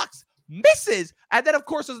 She ducks, misses, and then of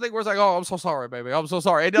course there's a thing where it's like, oh, I'm so sorry, baby. I'm so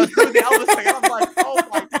sorry. It does do the Elvis thing. And I'm like, oh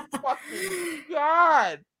my fucking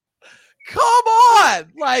God. Come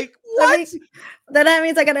on. Like, what? Then that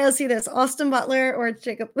means I gotta go see this. Austin Butler or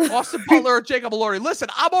Jacob. Austin Butler or Jacob Elordi. Listen,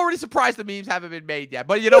 I'm already surprised the memes haven't been made yet.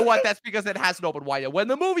 But you know what? That's because it hasn't opened wide yet. When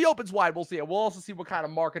the movie opens wide, we'll see it. We'll also see what kind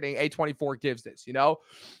of marketing A24 gives this, you know?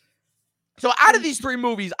 So out of these three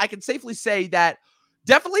movies, I can safely say that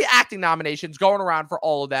definitely acting nominations going around for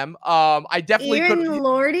all of them. I definitely even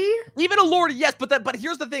Elordi? Even Elordi, yes. But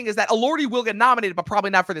here's the thing is that Elordi will get nominated, but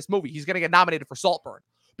probably not for this movie. He's going to get nominated for Saltburn.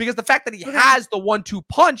 Because the fact that he has the 1-2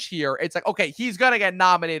 punch here, it's like, okay, he's going to get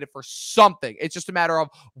nominated for something. It's just a matter of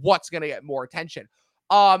what's going to get more attention.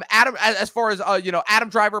 Adam, as far as, Adam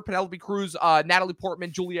Driver, Penelope Cruz, Natalie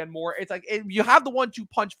Portman, Julianne Moore, it's like you have the 1-2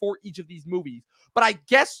 punch for each of these movies. But I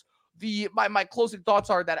guess my closing thoughts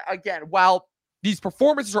are that, again, while these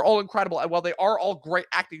performances are all incredible, and while they are all great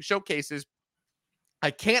acting showcases, I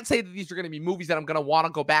can't say that these are going to be movies that I'm going to want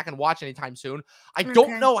to go back and watch anytime soon. I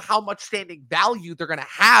don't know how much standing value they're going to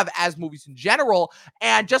have as movies in general.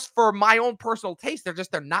 And just for my own personal taste,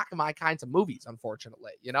 they're not my kinds of movies,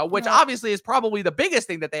 unfortunately, which obviously is probably the biggest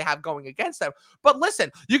thing that they have going against them. But listen,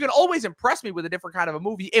 you can always impress me with a different kind of a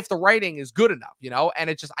movie if the writing is good enough, and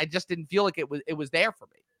I just didn't feel like it was there for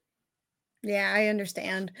me. Yeah, I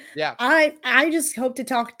understand. Yeah. I just hope to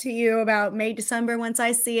talk to you about May, December once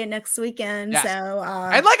I see it next weekend. Yes. So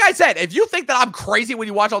and like I said, if you think that I'm crazy when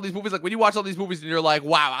you watch all these movies, like when you watch all these movies and you're like,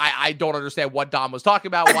 wow, I don't understand what Dom was talking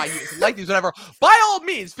about, why you like these, whatever, by all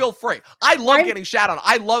means, feel free. I love getting shat on.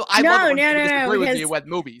 I love when people disagree with me with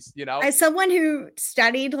movies, As someone who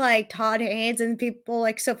studied like Todd Haynes and people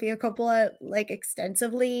like Sofia Coppola like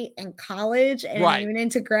extensively in college and even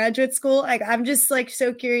into graduate school, like I'm just like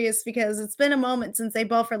so curious because it's been a moment since they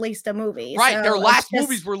both released a movie. Right. So their last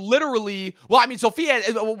movies were literally, Sophia,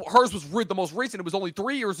 hers was the most recent. It was only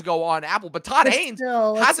 3 years ago on Apple, but Todd Haynes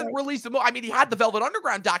hasn't released a movie. He had the Velvet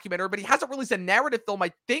Underground documentary, but he hasn't released a narrative film,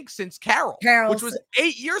 I think, since Carol, which was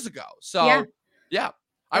 8 years ago. So, yeah.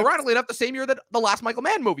 Ironically enough, the same year that the last Michael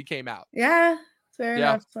Mann movie came out. Yeah. Fair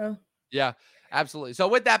enough. So. Yeah, absolutely. So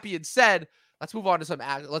with that being said, let's move on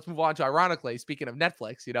to ironically, speaking of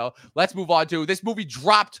Netflix, let's move on to this movie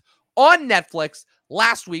dropped on Netflix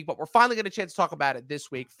last week, but we're finally getting a chance to talk about it this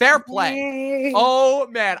week. Fair Play. Yay. Oh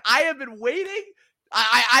man, I have been waiting.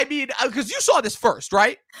 I mean, because you saw this first,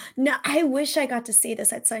 right? No, I wish I got to see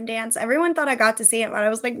this at Sundance. Everyone thought I got to see it, but I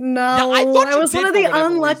was like, no. I was one of the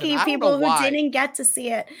unlucky people who didn't get to see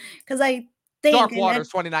it because I think Dark Waters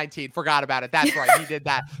 2019. Forgot about it. That's right. He did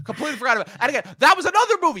that. Completely forgot about it. And again, that was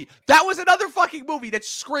another movie. That was another fucking movie that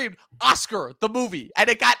screamed Oscar the movie, and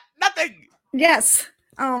it got nothing. Yes.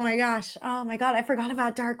 Oh my gosh. Oh my God. I forgot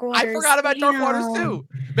about Dark Waters. I forgot about Dark Waters too.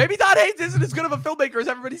 Maybe Todd Haynes isn't as good of a filmmaker as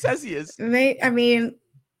everybody says he is. Maybe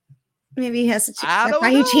he has to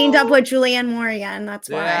he teamed up with Julianne Moore again. That's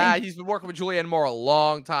why. Yeah, he's been working with Julianne Moore a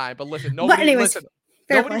long time. But listen, nobody will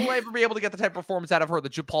ever be able to get the type of performance out of her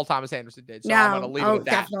that Paul Thomas Anderson did. So I'm going to leave it at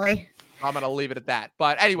that. Definitely. I'm going to leave it at that.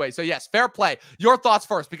 But anyway, so yes, Fair Play. Your thoughts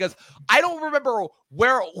first, because I don't remember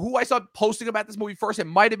who I saw posting about this movie first. It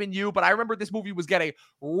might have been you, but I remember this movie was getting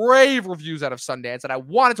rave reviews out of Sundance, and I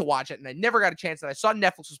wanted to watch it, and I never got a chance. And I saw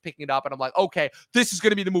Netflix was picking it up, and I'm like, okay, this is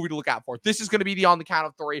going to be the movie to look out for. This is going to be the On the Count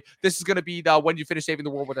of Three. This is going to be the When You Finish Saving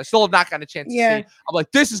the World, which I still have not gotten a chance to see. I'm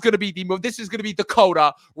like, this is going to be the movie. This is going to be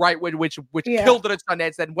Dakota, right? Which killed it at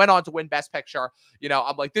Sundance, then went on to win Best Picture.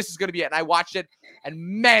 I'm like, this is going to be it. And I watched it, and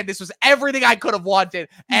man, this was everything I could have wanted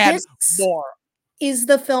and more. Is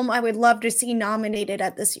the film I would love to see nominated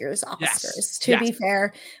at this year's Oscars, to be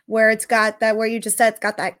fair, where it's got that, where you just said it's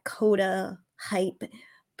got that coda hype.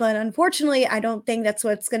 But unfortunately, I don't think that's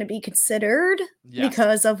what's going to be considered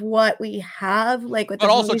because of what we have. But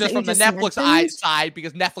also just from the Netflix side,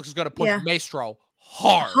 because Netflix is going to push Maestro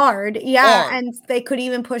hard. Hard. And they could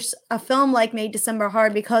even push a film like May December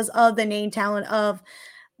hard because of the name talent of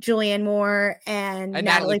Julianne Moore and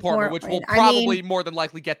Natalie Portman, which will probably more than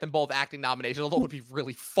likely get them both acting nominations, although it would be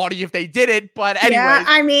really funny if they did it. But anyway.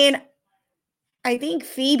 Yeah, I think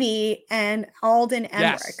Phoebe and Alden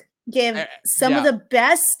Ehrenreich give some of the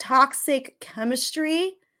best toxic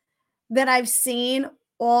chemistry that I've seen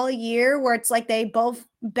all year where it's like they both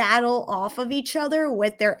battle off of each other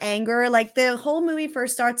with their anger. Like the whole movie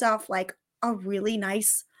first starts off like a really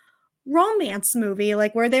nice romance movie,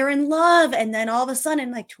 like where they're in love, and then all of a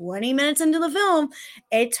sudden, like 20 minutes into the film,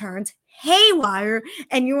 it turns haywire,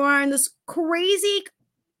 and you are in this crazy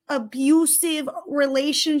abusive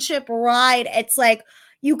relationship ride. It's like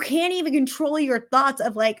you can't even control your thoughts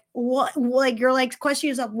of like what, like you're like questioning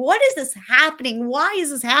yourself, what is this happening? Why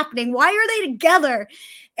is this happening? Why are they together?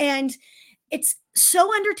 And it's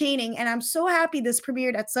so entertaining, and I'm so happy this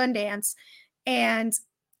premiered at Sundance. And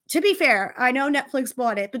to be fair, I know Netflix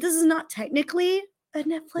bought it, but this is not technically a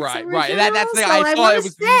Netflix original. Right. That's the thing. So I thought it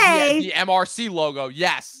was say the MRC logo.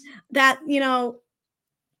 Yes. that,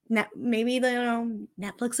 maybe the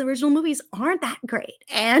Netflix original movies aren't that great,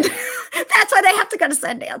 and that's why they have to go to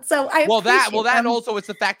Sundance. So and also it's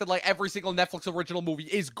the fact that like every single Netflix original movie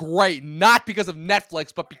is great, not because of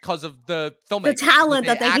Netflix, but because of the filmmakers, the talent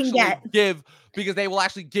that they can get. Because they will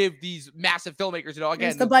actually give these massive filmmakers,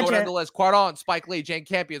 again, the budget. Going on the list, Quaron, Spike Lee, Jane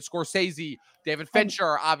Campion, Scorsese, David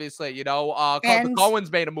Fincher, obviously, the Coens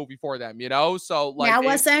made a movie for them, so like now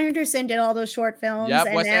Wes Anderson did all those short films. Yep,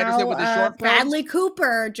 and Wes Anderson with the short films. Bradley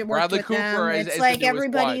Cooper worked with them. It's like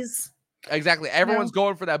everybody's. Exactly. Everyone's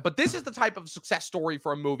going for that. But this is the type of success story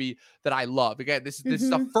for a movie that I love. Again, this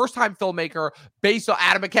is a first-time filmmaker based on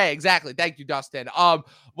Adam McKay. Exactly. Thank you, Dustin.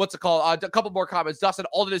 What's it called? A couple more comments. Dustin,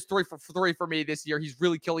 Alden is 3 for 3 for me this year. He's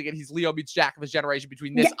really killing it. He's Leo meets Jack of his generation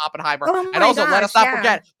between this Oppenheimer. And also, let us not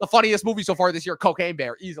forget the funniest movie so far this year, Cocaine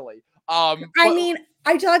Bear, easily. I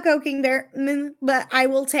talk Cocaine Bear, but I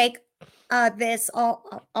will take this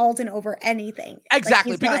Alden over anything.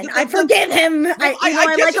 Exactly. Like, because I forgive him.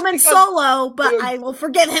 I like him in Solo, but I will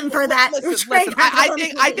forgive him for that. Listen,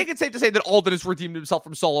 I think it's safe to say that Alden has redeemed himself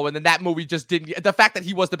from Solo, and then that movie just didn't. The fact that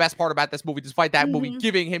he was the best part about this movie, despite that movie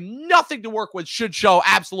giving him nothing to work with, should show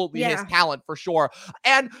absolutely his talent for sure.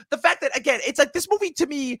 And the fact that, again, it's like this movie to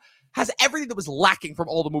me has everything that was lacking from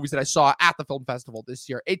all the movies that I saw at the film festival this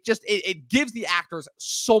year. It just, it gives the actors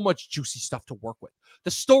so much juicy stuff to work with.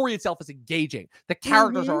 The story itself is engaging. The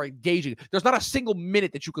characters are engaging. There's not a single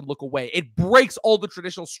minute that you can look away. It breaks all the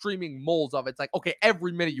traditional streaming molds of it. It's like, okay,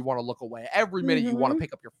 every minute you want to look away. Every minute you want to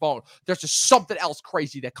pick up your phone. There's just something else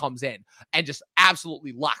crazy that comes in and just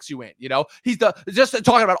absolutely locks you in, He's just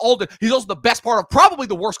talking about Alden, he's also the best part of probably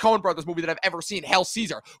the worst Coen Brothers movie that I've ever seen, Hail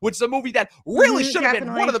Caesar, which is a movie that really should have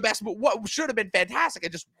been one of the best, what should have been fantastic.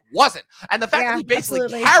 It just wasn't. And the fact that he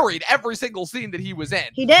basically carried every single scene that he was in.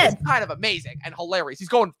 He did. Is kind of amazing and hilarious. He's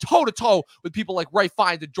going toe to toe with people like Ray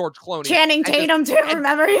Fiennes and George Clooney. Channing Tatum too.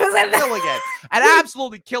 Remember, he was in killing it and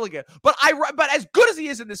absolutely killing it. But as good as he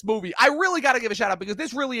is in this movie, I really got to give a shout out because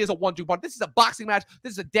this really is a 1-2 punch. This is a boxing match.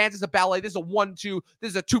 This is a dance. This is a ballet. This is a 1-2.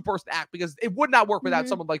 This is a 2-person act because it would not work without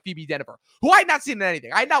someone like Phoebe Denver, who I had not seen in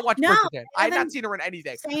anything. I had not watched Bridgerton. I had not seen her in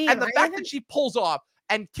anything. And the fact that she pulls off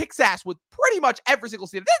and kicks ass with pretty much every single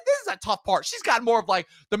scene. This is a tough part. She's got more of like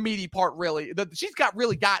the meaty part, really. She's got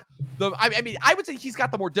the. I would say he's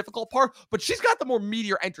got the more difficult part, but she's got the more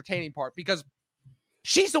meatier, entertaining part because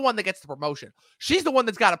she's the one that gets the promotion. She's the one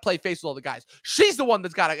that's got to play face with all the guys. She's the one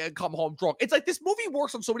that's got to come home drunk. It's like this movie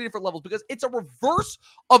works on so many different levels because it's an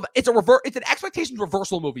expectations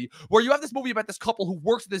reversal movie where you have this movie about this couple who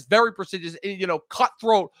works at this very prestigious,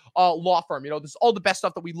 cutthroat law firm. This is all the best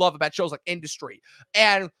stuff that we love about shows like Industry.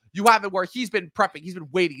 And you have it where he's been prepping, he's been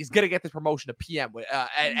waiting, he's going to get this promotion to PM,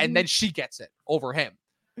 and then she gets it over him.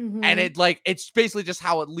 And it's basically just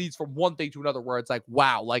how it leads from one thing to another where it's like,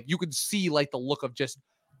 wow, like you can see like the look of just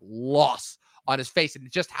loss on his face and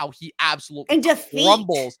just how he absolutely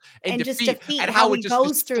crumbles in defeat and how it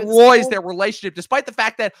just destroys their relationship, despite the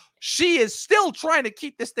fact that she is still trying to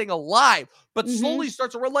keep this thing alive, but slowly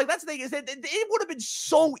starts to like, that's the thing is that it would have been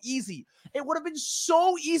so easy. It would have been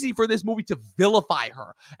so easy for this movie to vilify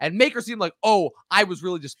her and make her seem like, oh, I was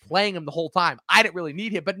really just playing him the whole time. I didn't really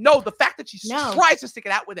need him. But no, the fact that she tries to stick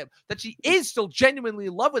it out with him, that she is still genuinely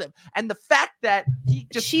in love with him, and the fact that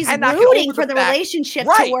she's rooting for the relationship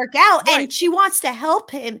to work out, and she wants to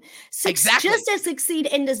help him just to succeed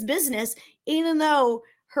in this business, even though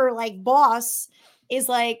her like boss is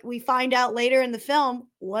like, we find out later in the film,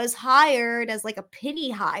 was hired as like a pity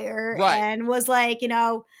hire and was like,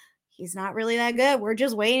 he's not really that good. We're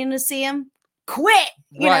just waiting to see him quit,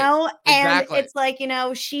 and it's like,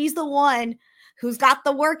 she's the one who's got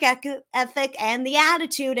the work ethic and the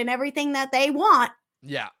attitude and everything that they want.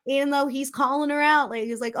 Yeah. Even though he's calling her out, like,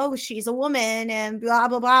 he's like, oh, she's a woman and blah,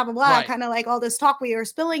 blah, blah, blah, blah. Right. Kind of like all this talk we are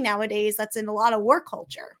spilling nowadays that's in a lot of work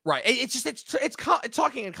culture. Right. It's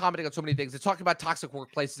talking and commenting on so many things. It's talking about toxic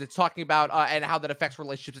workplaces. It's talking about and how that affects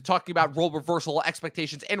relationships. It's talking about role reversal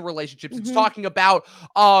expectations in relationships. It's talking about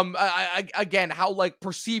again how like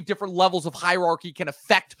perceived different levels of hierarchy can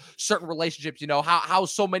affect certain relationships. You know how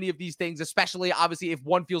so many of these things, especially obviously if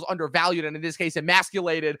one feels undervalued and in this case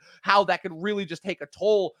emasculated, how that could really just take a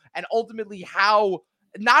toll, and ultimately how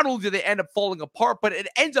not only do they end up falling apart, but it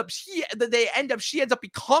ends up she ends up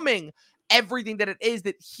becoming everything that it is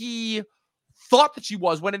that he thought that she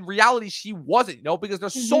was, when in reality she wasn't, you know, because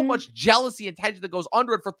there's so much jealousy and tension that goes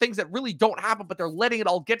under it for things that really don't happen, but they're letting it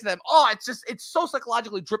all get to them. Oh, it's so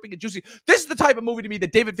psychologically dripping and juicy. This is the type of movie to me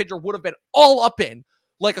that David Fincher would have been all up in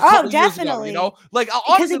like a couple years ago, you know? Like,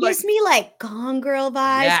 because it gives me like Gone Girl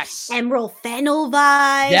vibes, yes, Emerald Fennel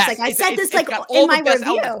vibes. Yes, like I said this like in my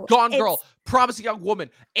review. Gone Girl, Promising Young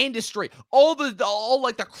Woman, Industry, all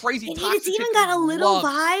like the crazy toxic. It's even got a little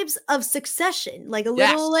vibes of Succession, like a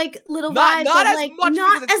little vibes. Not as like much,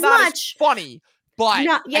 not as much as funny, but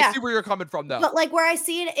I see where you're coming from though. But like where I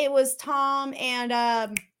see it, it was Tom and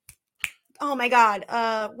oh my god,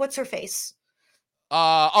 what's her face?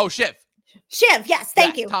 Shiv. Shiv, yes,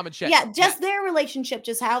 thank you. Tom and Shiv. Yeah, just their relationship,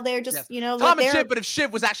 just how they're just, you know, Tom like and Shiv, but if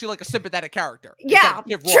Shiv was actually like a sympathetic character. Yeah,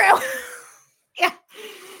 true. Yeah.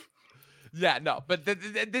 Yeah, no, but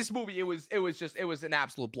this movie, it was an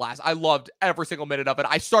absolute blast. I loved every single minute of it.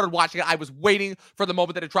 I started watching it. I was waiting for the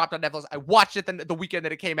moment that it dropped on Netflix. I watched it the weekend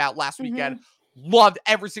that it came out last weekend. Loved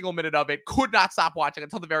every single minute of it. Could not stop watching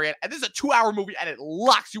until the very end. And this is a 2-hour movie, and it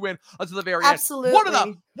locks you in until the very end. One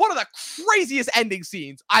of the craziest ending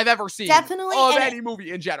scenes I've ever seen. Definitely. Of any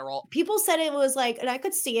movie in general. People said it was like, and I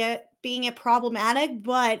could see it being problematic,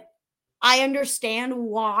 but I understand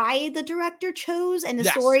why the director chose and the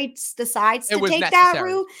story decides to take that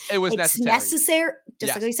route. It was necessary.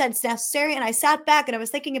 Just like we said, it's necessary. And I sat back and I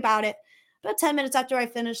was thinking about it about 10 minutes after I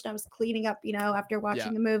finished. I was cleaning up, you know, after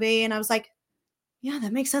watching the movie. And I was like, yeah,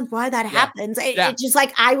 that makes sense why that happens. It just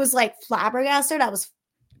like, I was like flabbergasted. I was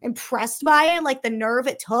impressed by it. Like the nerve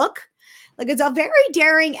it took. Like it's a very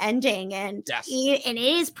daring ending and it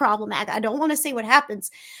is problematic. I don't want to say what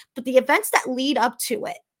happens, but the events that lead up to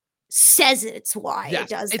it says it's why it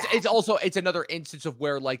does that. It's another instance of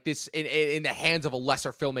where like this in the hands of a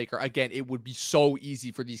lesser filmmaker, again, it would be so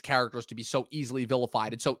easy for these characters to be so easily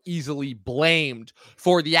vilified and so easily blamed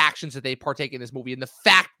for the actions that they partake in this movie. And the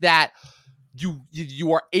fact that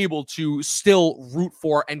you are able to still root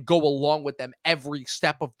for and go along with them every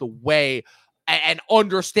step of the way and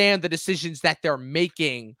understand the decisions that they're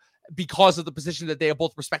making because of the position that they have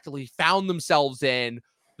both respectively found themselves in.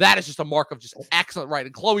 That is just a mark of just excellent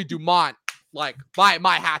writing. Chloe Dumont, like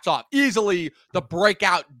my hat's off. Easily the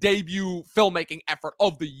breakout debut filmmaking effort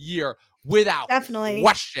of the year without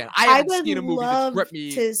question. I haven't seen a movie that's gripped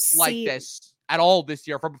me like this at all this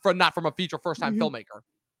year from not from a feature first-time filmmaker.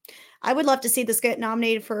 I would love to see this get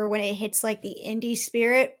nominated for when it hits like the indie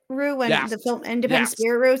spirit route, when the film independent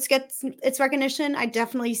spirit route gets its recognition. I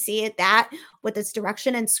definitely see it that with its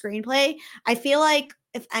direction and screenplay. I feel like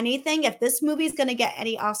if anything, if this movie is going to get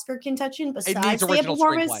any Oscar contention besides the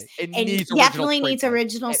performance, it definitely needs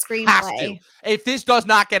original screenplay. If this does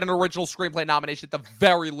not get an original screenplay nomination at the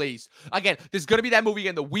very least, again, there's going to be that movie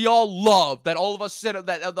again that we all love, that all of us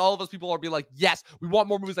people are be like, yes, we want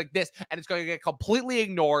more movies like this, and it's going to get completely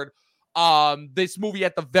ignored. This movie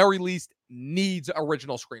at the very least needs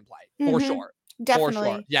original screenplay for sure. Definitely. For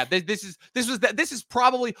sure. Yeah, this is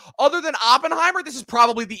probably, other than Oppenheimer, this is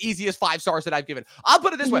probably the easiest 5 stars that I've given. I'll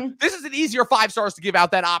put it this way. This is an easier 5 stars to give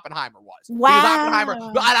out than Oppenheimer was. Wow. Because Oppenheimer,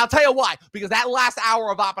 and I'll tell you why. Because that last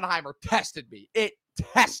hour of Oppenheimer tested me. It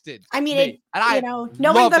tested me. And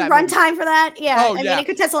knowing the runtime for that, I mean, it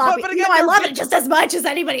could test a lot. But again, I love it just as much as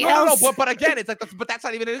anybody else. But again, it's like, but that's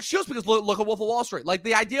not even an excuse, because look at Wolf of Wall Street. Like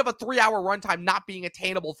the idea of a 3-hour runtime not being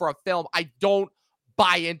attainable for a film, I don't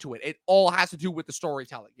buy into it. It all has to do with the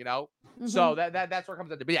storytelling, you know? So that's where it comes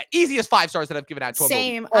down to. But yeah, easiest 5 stars that I've given out to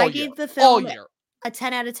a movie. I gave the film a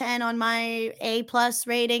 10 out of 10 on my A+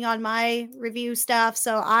 rating on my review stuff.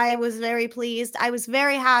 So I was very pleased. I was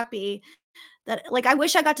very happy that, like, I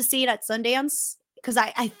wish I got to see it at Sundance, because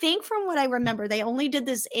I think from what I remember, they only did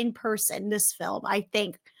this in person, this film.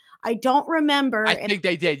 I don't remember. I think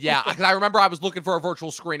they did, yeah. Because I remember I was looking for a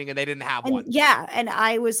virtual screening and they didn't have one. Yeah, and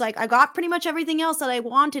I was like, I got pretty much everything else that I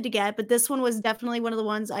wanted to get, but this one was definitely one of the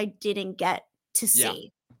ones I didn't get to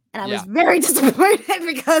see. And I was very disappointed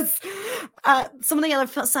because some of the other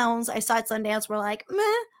films I saw at Sundance were like, meh.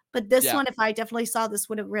 But this one, if I definitely saw this,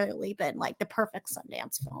 would have really been like the perfect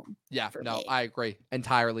Sundance film. Yeah, no, me. I agree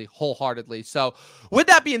entirely, wholeheartedly. So with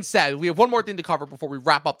that being said, we have one more thing to cover before we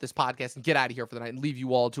wrap up this podcast and get out of here for the night and leave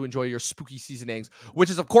you all to enjoy your spooky seasonings, which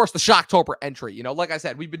is, of course, the Shocktober entry. You know, like I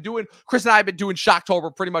said, Chris and I have been doing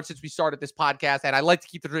Shocktober pretty much since we started this podcast, and I like to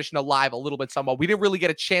keep the tradition alive a little bit somewhat. We didn't really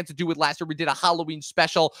get a chance to do it last year. We did a Halloween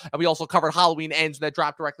special, and we also covered Halloween Ends that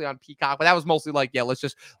dropped directly on Peacock, but that was mostly like, yeah, let's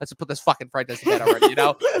just put this fucking franchise to bed already, you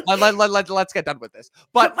know? Let's get done with this.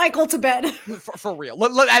 But put Michael to bed. for real.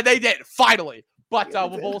 And they did, finally. But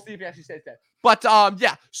we'll see if he actually stays dead. But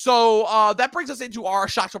yeah, so that brings us into our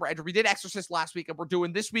Shocktober entry. We did Exorcist last week, and we're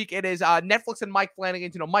doing this week. It is Netflix and Mike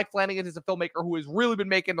Flanagan. You know, Mike Flanagan is a filmmaker who has really been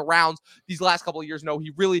making the rounds these last couple of years. No,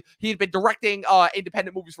 he had been directing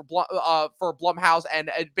independent movies for Blumhouse,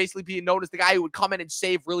 and basically being known as the guy who would come in and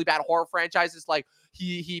save really bad horror franchises. Like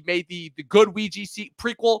he made the good Ouija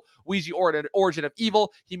prequel, Ouija Origin of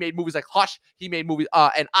Evil. He made movies like Hush. He made movies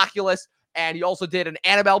and Oculus. And he also did an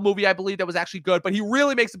Annabelle movie, I believe, that was actually good. But he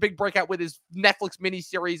really makes a big breakout with his Netflix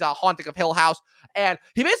miniseries, Haunting of Hill House. And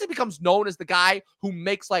he basically becomes known as the guy who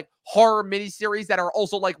makes like horror miniseries that are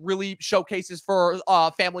also like really showcases for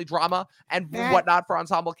family drama and whatnot for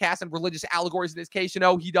ensemble cast and religious allegories in this case. You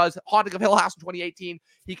know, he does Haunting of Hill House in 2018.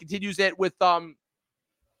 He continues it with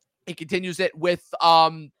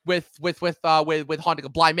Haunting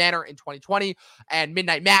of Bly Manor in 2020 and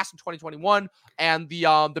Midnight Mass in 2021 and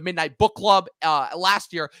the Midnight Book Club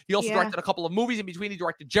last year. He also directed a couple of movies in between. He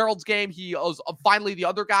directed Gerald's Game. He was finally the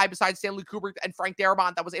other guy besides Stanley Kubrick and Frank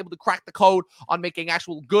Darabont that was able to crack the code on making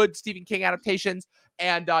actual good Stephen King adaptations.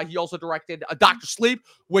 And he also directed Dr. Sleep,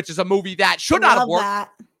 which is a movie that should not have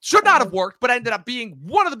worked. Should not have worked, but ended up being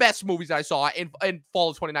one of the best movies I saw in fall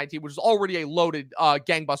of 2019, which is already a loaded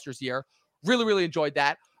gangbusters year. Really, really enjoyed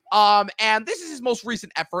that. And this is his most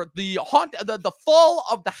recent effort, the Fall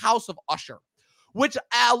of the House of Usher, which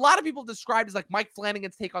a lot of people described as like Mike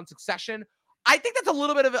Flanagan's take on Succession. I think that's a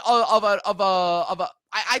little bit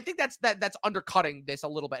I think that's undercutting this a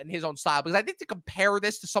little bit in his own style, because I think to compare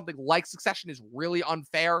this to something like Succession is really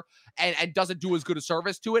unfair and doesn't do as good a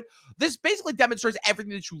service to it. This basically demonstrates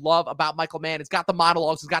everything that you love about Michael Mann. It's got the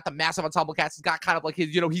monologues, it's got the massive ensemble cast, it's got kind of like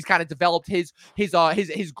his, you know, he's kind of developed his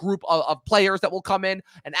group of players that will come in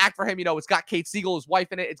and act for him. You know, it's got Kate Siegel, his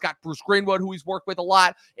wife, in it. It's got Bruce Greenwood, who he's worked with a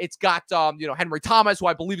lot. It's got Henry Thomas, who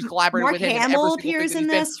I believe is collaborating with him. Mark Hamill appears in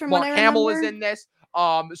this. From Mark what I Hamill remember. is in this.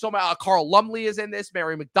 Carl Lumley is in this.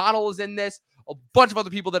 Mary McDonnell is in this. A bunch of other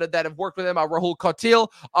people that have worked with him. Rahul Kautil,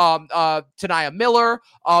 Tanaya Miller.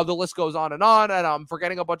 The list goes on, and I'm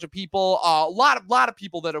forgetting a bunch of people. A lot of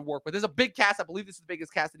people that have worked with. There's a big cast. I believe this is the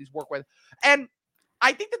biggest cast that he's worked with. And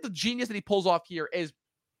I think that the genius that he pulls off here is,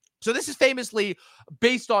 so this is famously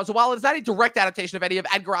based on, so while it's not a direct adaptation of any of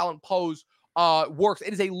Edgar Allan Poe's works,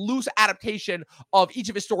 it is a loose adaptation of each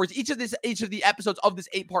of his stories. Each of the episodes of this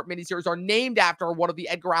 8-part miniseries are named after one of the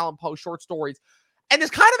Edgar Allan Poe short stories. And this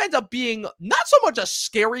kind of ends up being not so much a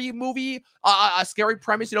scary movie, a scary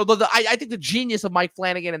premise. You know, I think the genius of Mike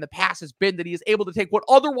Flanagan in the past has been that he is able to take what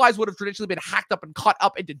otherwise would have traditionally been hacked up and cut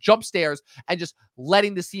up into jump scares and just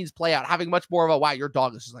letting the scenes play out, having much more of a, wow, your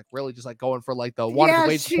dog is just like really just like going for like the one of the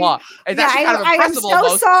waves plot. It's actually kind of impressive.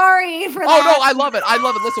 I'm so sorry for that. Oh no, I love it.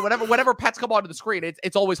 Listen, whenever pets come onto the screen,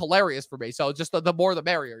 it's always hilarious for me. So just the more the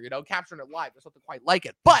merrier, you know, capturing it live. There's something quite like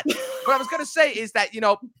it. But what I was gonna say is that, you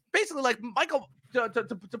know, basically like Michael, to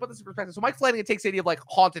put this in perspective, so Mike Flanagan takes the idea of like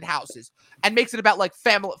haunted houses and makes it about like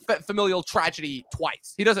familial tragedy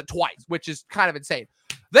twice. He does it twice, which is kind of insane.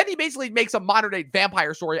 Then he basically makes a modern day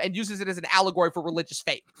vampire story and uses it as an allegory for religious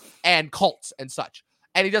faith and cults and such.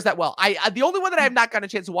 And he does that well. The only one that I have not gotten a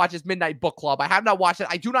chance to watch is Midnight Book Club. I have not watched it.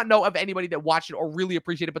 I do not know of anybody that watched it or really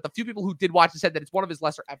appreciated it, but the few people who did watch it said that it's one of his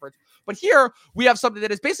lesser efforts. But here we have something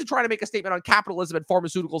that is basically trying to make a statement on capitalism and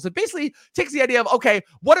pharmaceuticals. It basically takes the idea of, okay,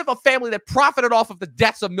 what if a family that profited off of the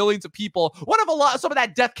deaths of millions of people, what if some of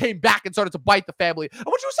that death came back and started to bite the family? And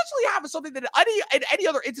what you essentially have is something that in any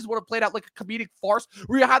other instance would have played out like a comedic farce,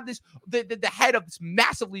 where you have this the head of this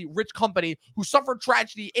massively rich company who suffered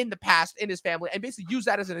tragedy in the past in his family and basically use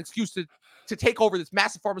that as an excuse to take over this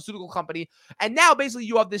massive pharmaceutical company. And now basically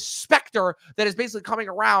you have this specter that is basically coming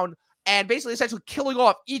around and basically essentially killing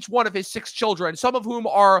off each one of his 6 children, some of whom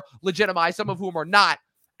are legitimized, some of whom are not.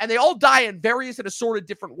 And they all die in various and assorted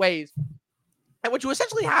different ways. And what you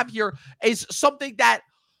essentially have here is something that,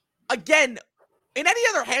 again, in any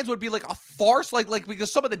other hands would be like a farce, like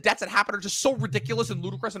because some of the deaths that happen are just so ridiculous and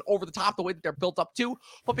ludicrous and over the top the way that they're built up to.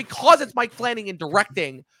 But because it's Mike Flanagan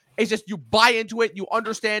directing, It's just you buy into it, you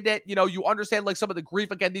understand it, you understand like some of the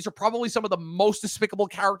grief. Again, these are probably some of the most despicable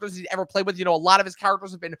characters he's ever played with. A lot of his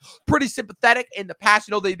characters have been pretty sympathetic in the past.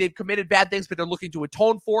 They've committed bad things, but they're looking to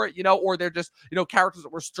atone for it, or they're just, characters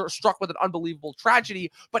that were struck with an unbelievable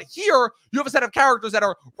tragedy. But here, you have a set of characters that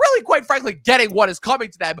are really, quite frankly, getting what is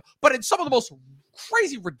coming to them, but in some of the most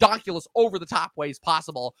crazy, ridiculous, over-the-top ways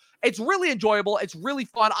possible. It's really enjoyable. It's really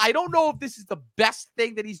fun. I don't know if this is the best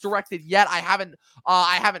thing that he's directed yet. I haven't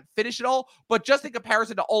finished it all, but just in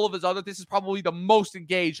comparison to all of his other, this is probably the most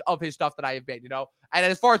engaged of his stuff that I have been, And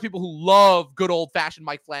as far as people who love good old-fashioned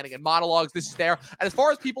Mike Flanagan monologues, this is there. And as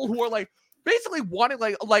far as people who are like basically wanting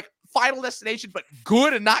like Final Destination but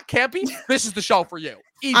good and not campy, this is the show for you.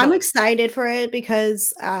 Easily. I'm excited for it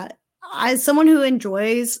because as someone who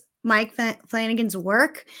enjoys Mike Flanagan's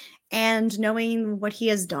work and knowing what he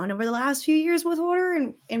has done over the last few years with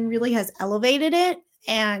horror and really has elevated it.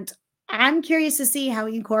 And I'm curious to see how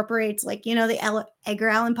he incorporates the Edgar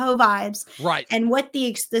Allan Poe vibes, right? And what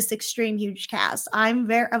this extreme huge cast. I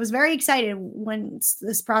was very excited when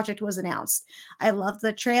this project was announced. I loved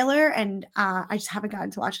the trailer, and I just haven't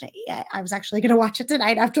gotten to watch it yet. I was actually going to watch it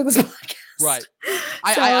tonight after this podcast. Right.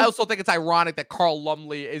 I also think it's ironic that Carl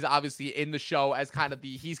Lumley is obviously in the show as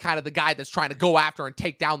he's kind of the guy that's trying to go after and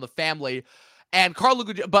take down the family, and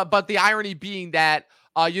but the irony being that.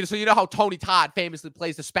 So how Tony Todd famously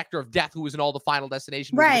plays the Spectre of Death, who was in all the Final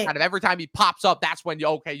Destination movies. Right. Kind of every time he pops up, that's when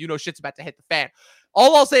shit's about to hit the fan.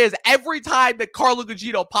 All I'll say is every time that Carla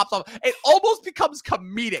Gugino pops up, it almost becomes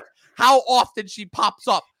comedic how often she pops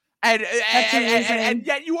up. And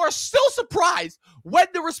yet you are still surprised when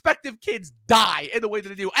the respective kids die in the way that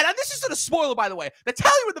they do. And this isn't a spoiler, by the way. They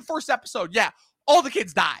tell you in the first episode, all the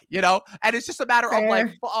kids die, and it's just a matter of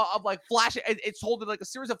flashing. It's told in like a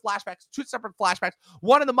series of flashbacks, 2 separate flashbacks,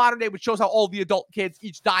 one in the modern day, which shows how all the adult kids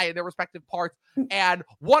each die in their respective parts, and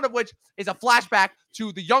one of which is a flashback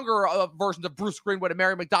to the younger versions of Bruce Greenwood and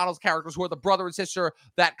Mary McDonald's characters, who are the brother and sister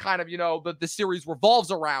that kind of, the series revolves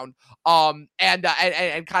around, and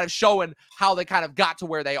kind of showing how they kind of got to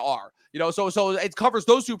where they are. So it covers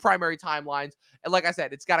those 2 primary timelines. And like I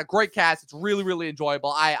said, it's got a great cast. It's really, really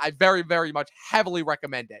enjoyable. I very, very much heavily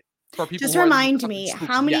recommend it for people. Just remind me,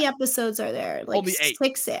 how many episodes are there? Like only 8.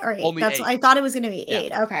 6 or 8. Only 8. I thought it was going to be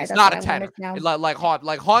 8. Okay. It's not a 10. Like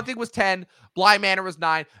Haunting was 10. Blind Manor was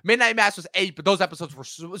 9. Midnight Mass was 8, but those episodes were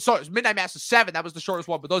Midnight Mass was 7. That was the shortest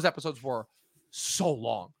one, but those episodes were so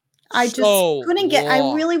long. I just couldn't get.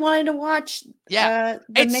 I really wanted to watch.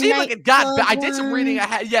 It seemed like it got. I did some reading.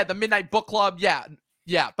 The Midnight Book Club.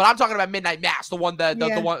 Yeah, but I'm talking about Midnight Mass, the one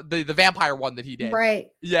the vampire one that he did. Right.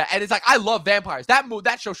 Yeah, and it's like I love vampires. That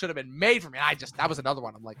show should have been made for me. That was another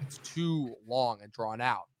one. I'm like, it's too long and drawn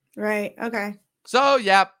out. Right. Okay. So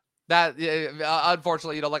that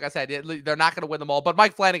unfortunately, like I said, they're not going to win them all. But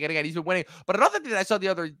Mike Flanagan, again, he's been winning. But another thing that I saw the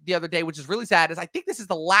other day, which is really sad, is I think this is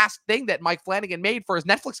the last thing that Mike Flanagan made for his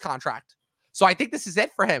Netflix contract. So I think this is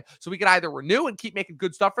it for him. So we can either renew and keep making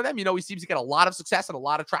good stuff for them. He seems to get a lot of success and a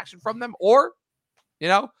lot of traction from them, or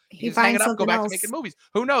he's hanging up, go back to making movies.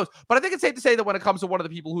 Who knows? But I think it's safe to say that when it comes to one of the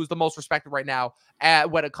people who's the most respected right now,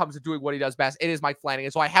 when it comes to doing what he does best, it is Mike Flanagan.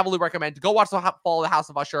 So I heavily recommend to go watch the Fall of the House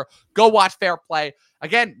of Usher. Go watch Fair Play.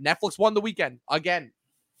 Again, Netflix won the weekend. Again.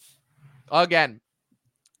 And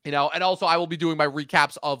also I will be doing my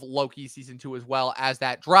recaps of Loki season 2 as well as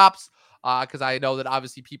that drops. Because I know that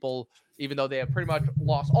obviously people, even though they have pretty much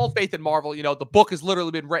lost all faith in Marvel, the book has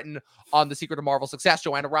literally been written on The Secret of Marvel Success,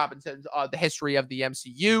 Joanna Robinson's The History of the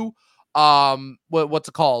MCU. What's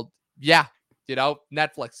it called? Yeah,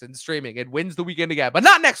 Netflix and streaming. It wins the weekend again, but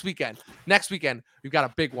not next weekend. Next weekend, we've got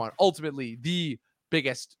a big one. Ultimately, the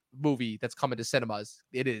biggest movie that's coming to cinemas.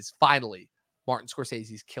 It is finally Martin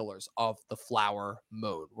Scorsese's Killers of the Flower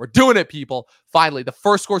Moon. We're doing it, people. Finally, the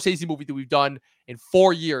first Scorsese movie that we've done in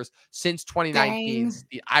 4 years since 2019,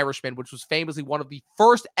 The Irishman, which was famously one of the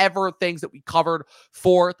first ever things that we covered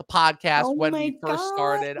for the podcast when we first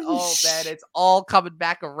started. Oh, man, it's all coming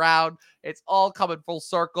back around. It's all coming full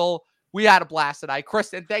circle. We had a blast tonight.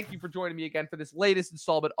 Kristen, thank you for joining me again for this latest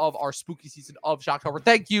installment of our spooky season of Shocktober.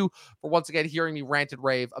 Thank you for once again hearing me rant and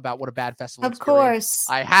rave about what a bad festival experience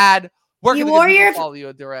I had. You wore your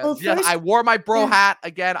I wore my bro hat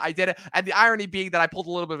again. I did it, and the irony being that I pulled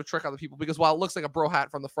a little bit of a trick on the people because while it looks like a bro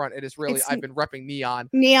hat from the front, it is really I've been repping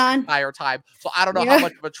neon the entire time. So I don't know how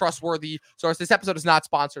much of a trustworthy source. This episode is not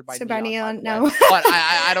sponsored by neon, no. But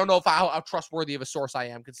I don't know how trustworthy of a source I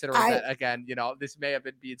am, considering that again, this may have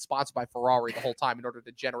been being sponsored by Ferrari the whole time in order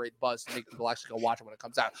to generate buzz to make people actually go watch it when it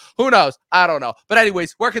comes out. Who knows? I don't know. But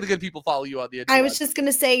anyways, where can the good people follow you on the internet? I was just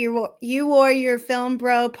gonna say you wore your Film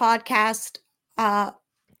Bro podcast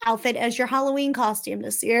outfit as your Halloween costume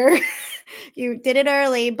this year. You did it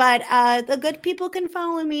early, but the good people can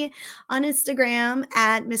follow me on Instagram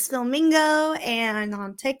at Miss Filmingo and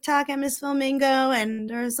on TikTok at Miss Filmingo, and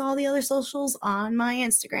there's all the other socials on my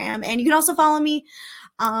Instagram. And you can also follow me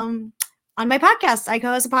on my podcast. I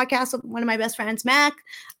co-host a podcast with one of my best friends, Mac,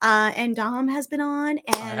 and Dom has been on,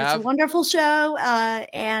 and it's a wonderful show.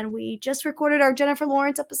 And we just recorded our Jennifer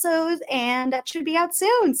Lawrence episode, and that should be out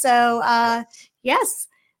soon. So yes.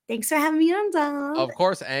 Thanks for having me on, Dom. Of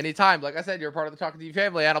course, anytime. Like I said, you're part of the Talking TV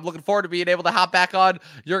family, and I'm looking forward to being able to hop back on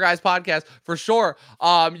your guys' podcast for sure.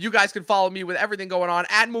 You guys can follow me with everything going on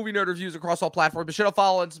at Movie Nerd Reviews across all platforms. Be sure to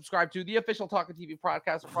follow and subscribe to the official Talking TV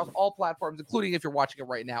podcast across all platforms, including if you're watching it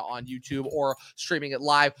right now on YouTube or streaming it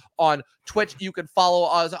live on Twitch. You can follow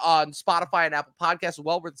us on Spotify and Apple Podcasts as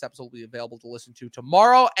well, where this episode will be available to listen to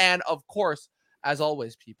tomorrow. And of course, as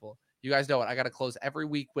always, people, you guys know it. I got to close every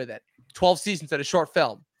week with it. 12 seasons in a short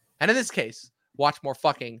film. And in this case, watch more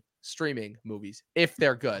fucking streaming movies if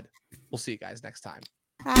they're good. We'll see you guys next time.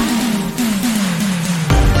 Bye.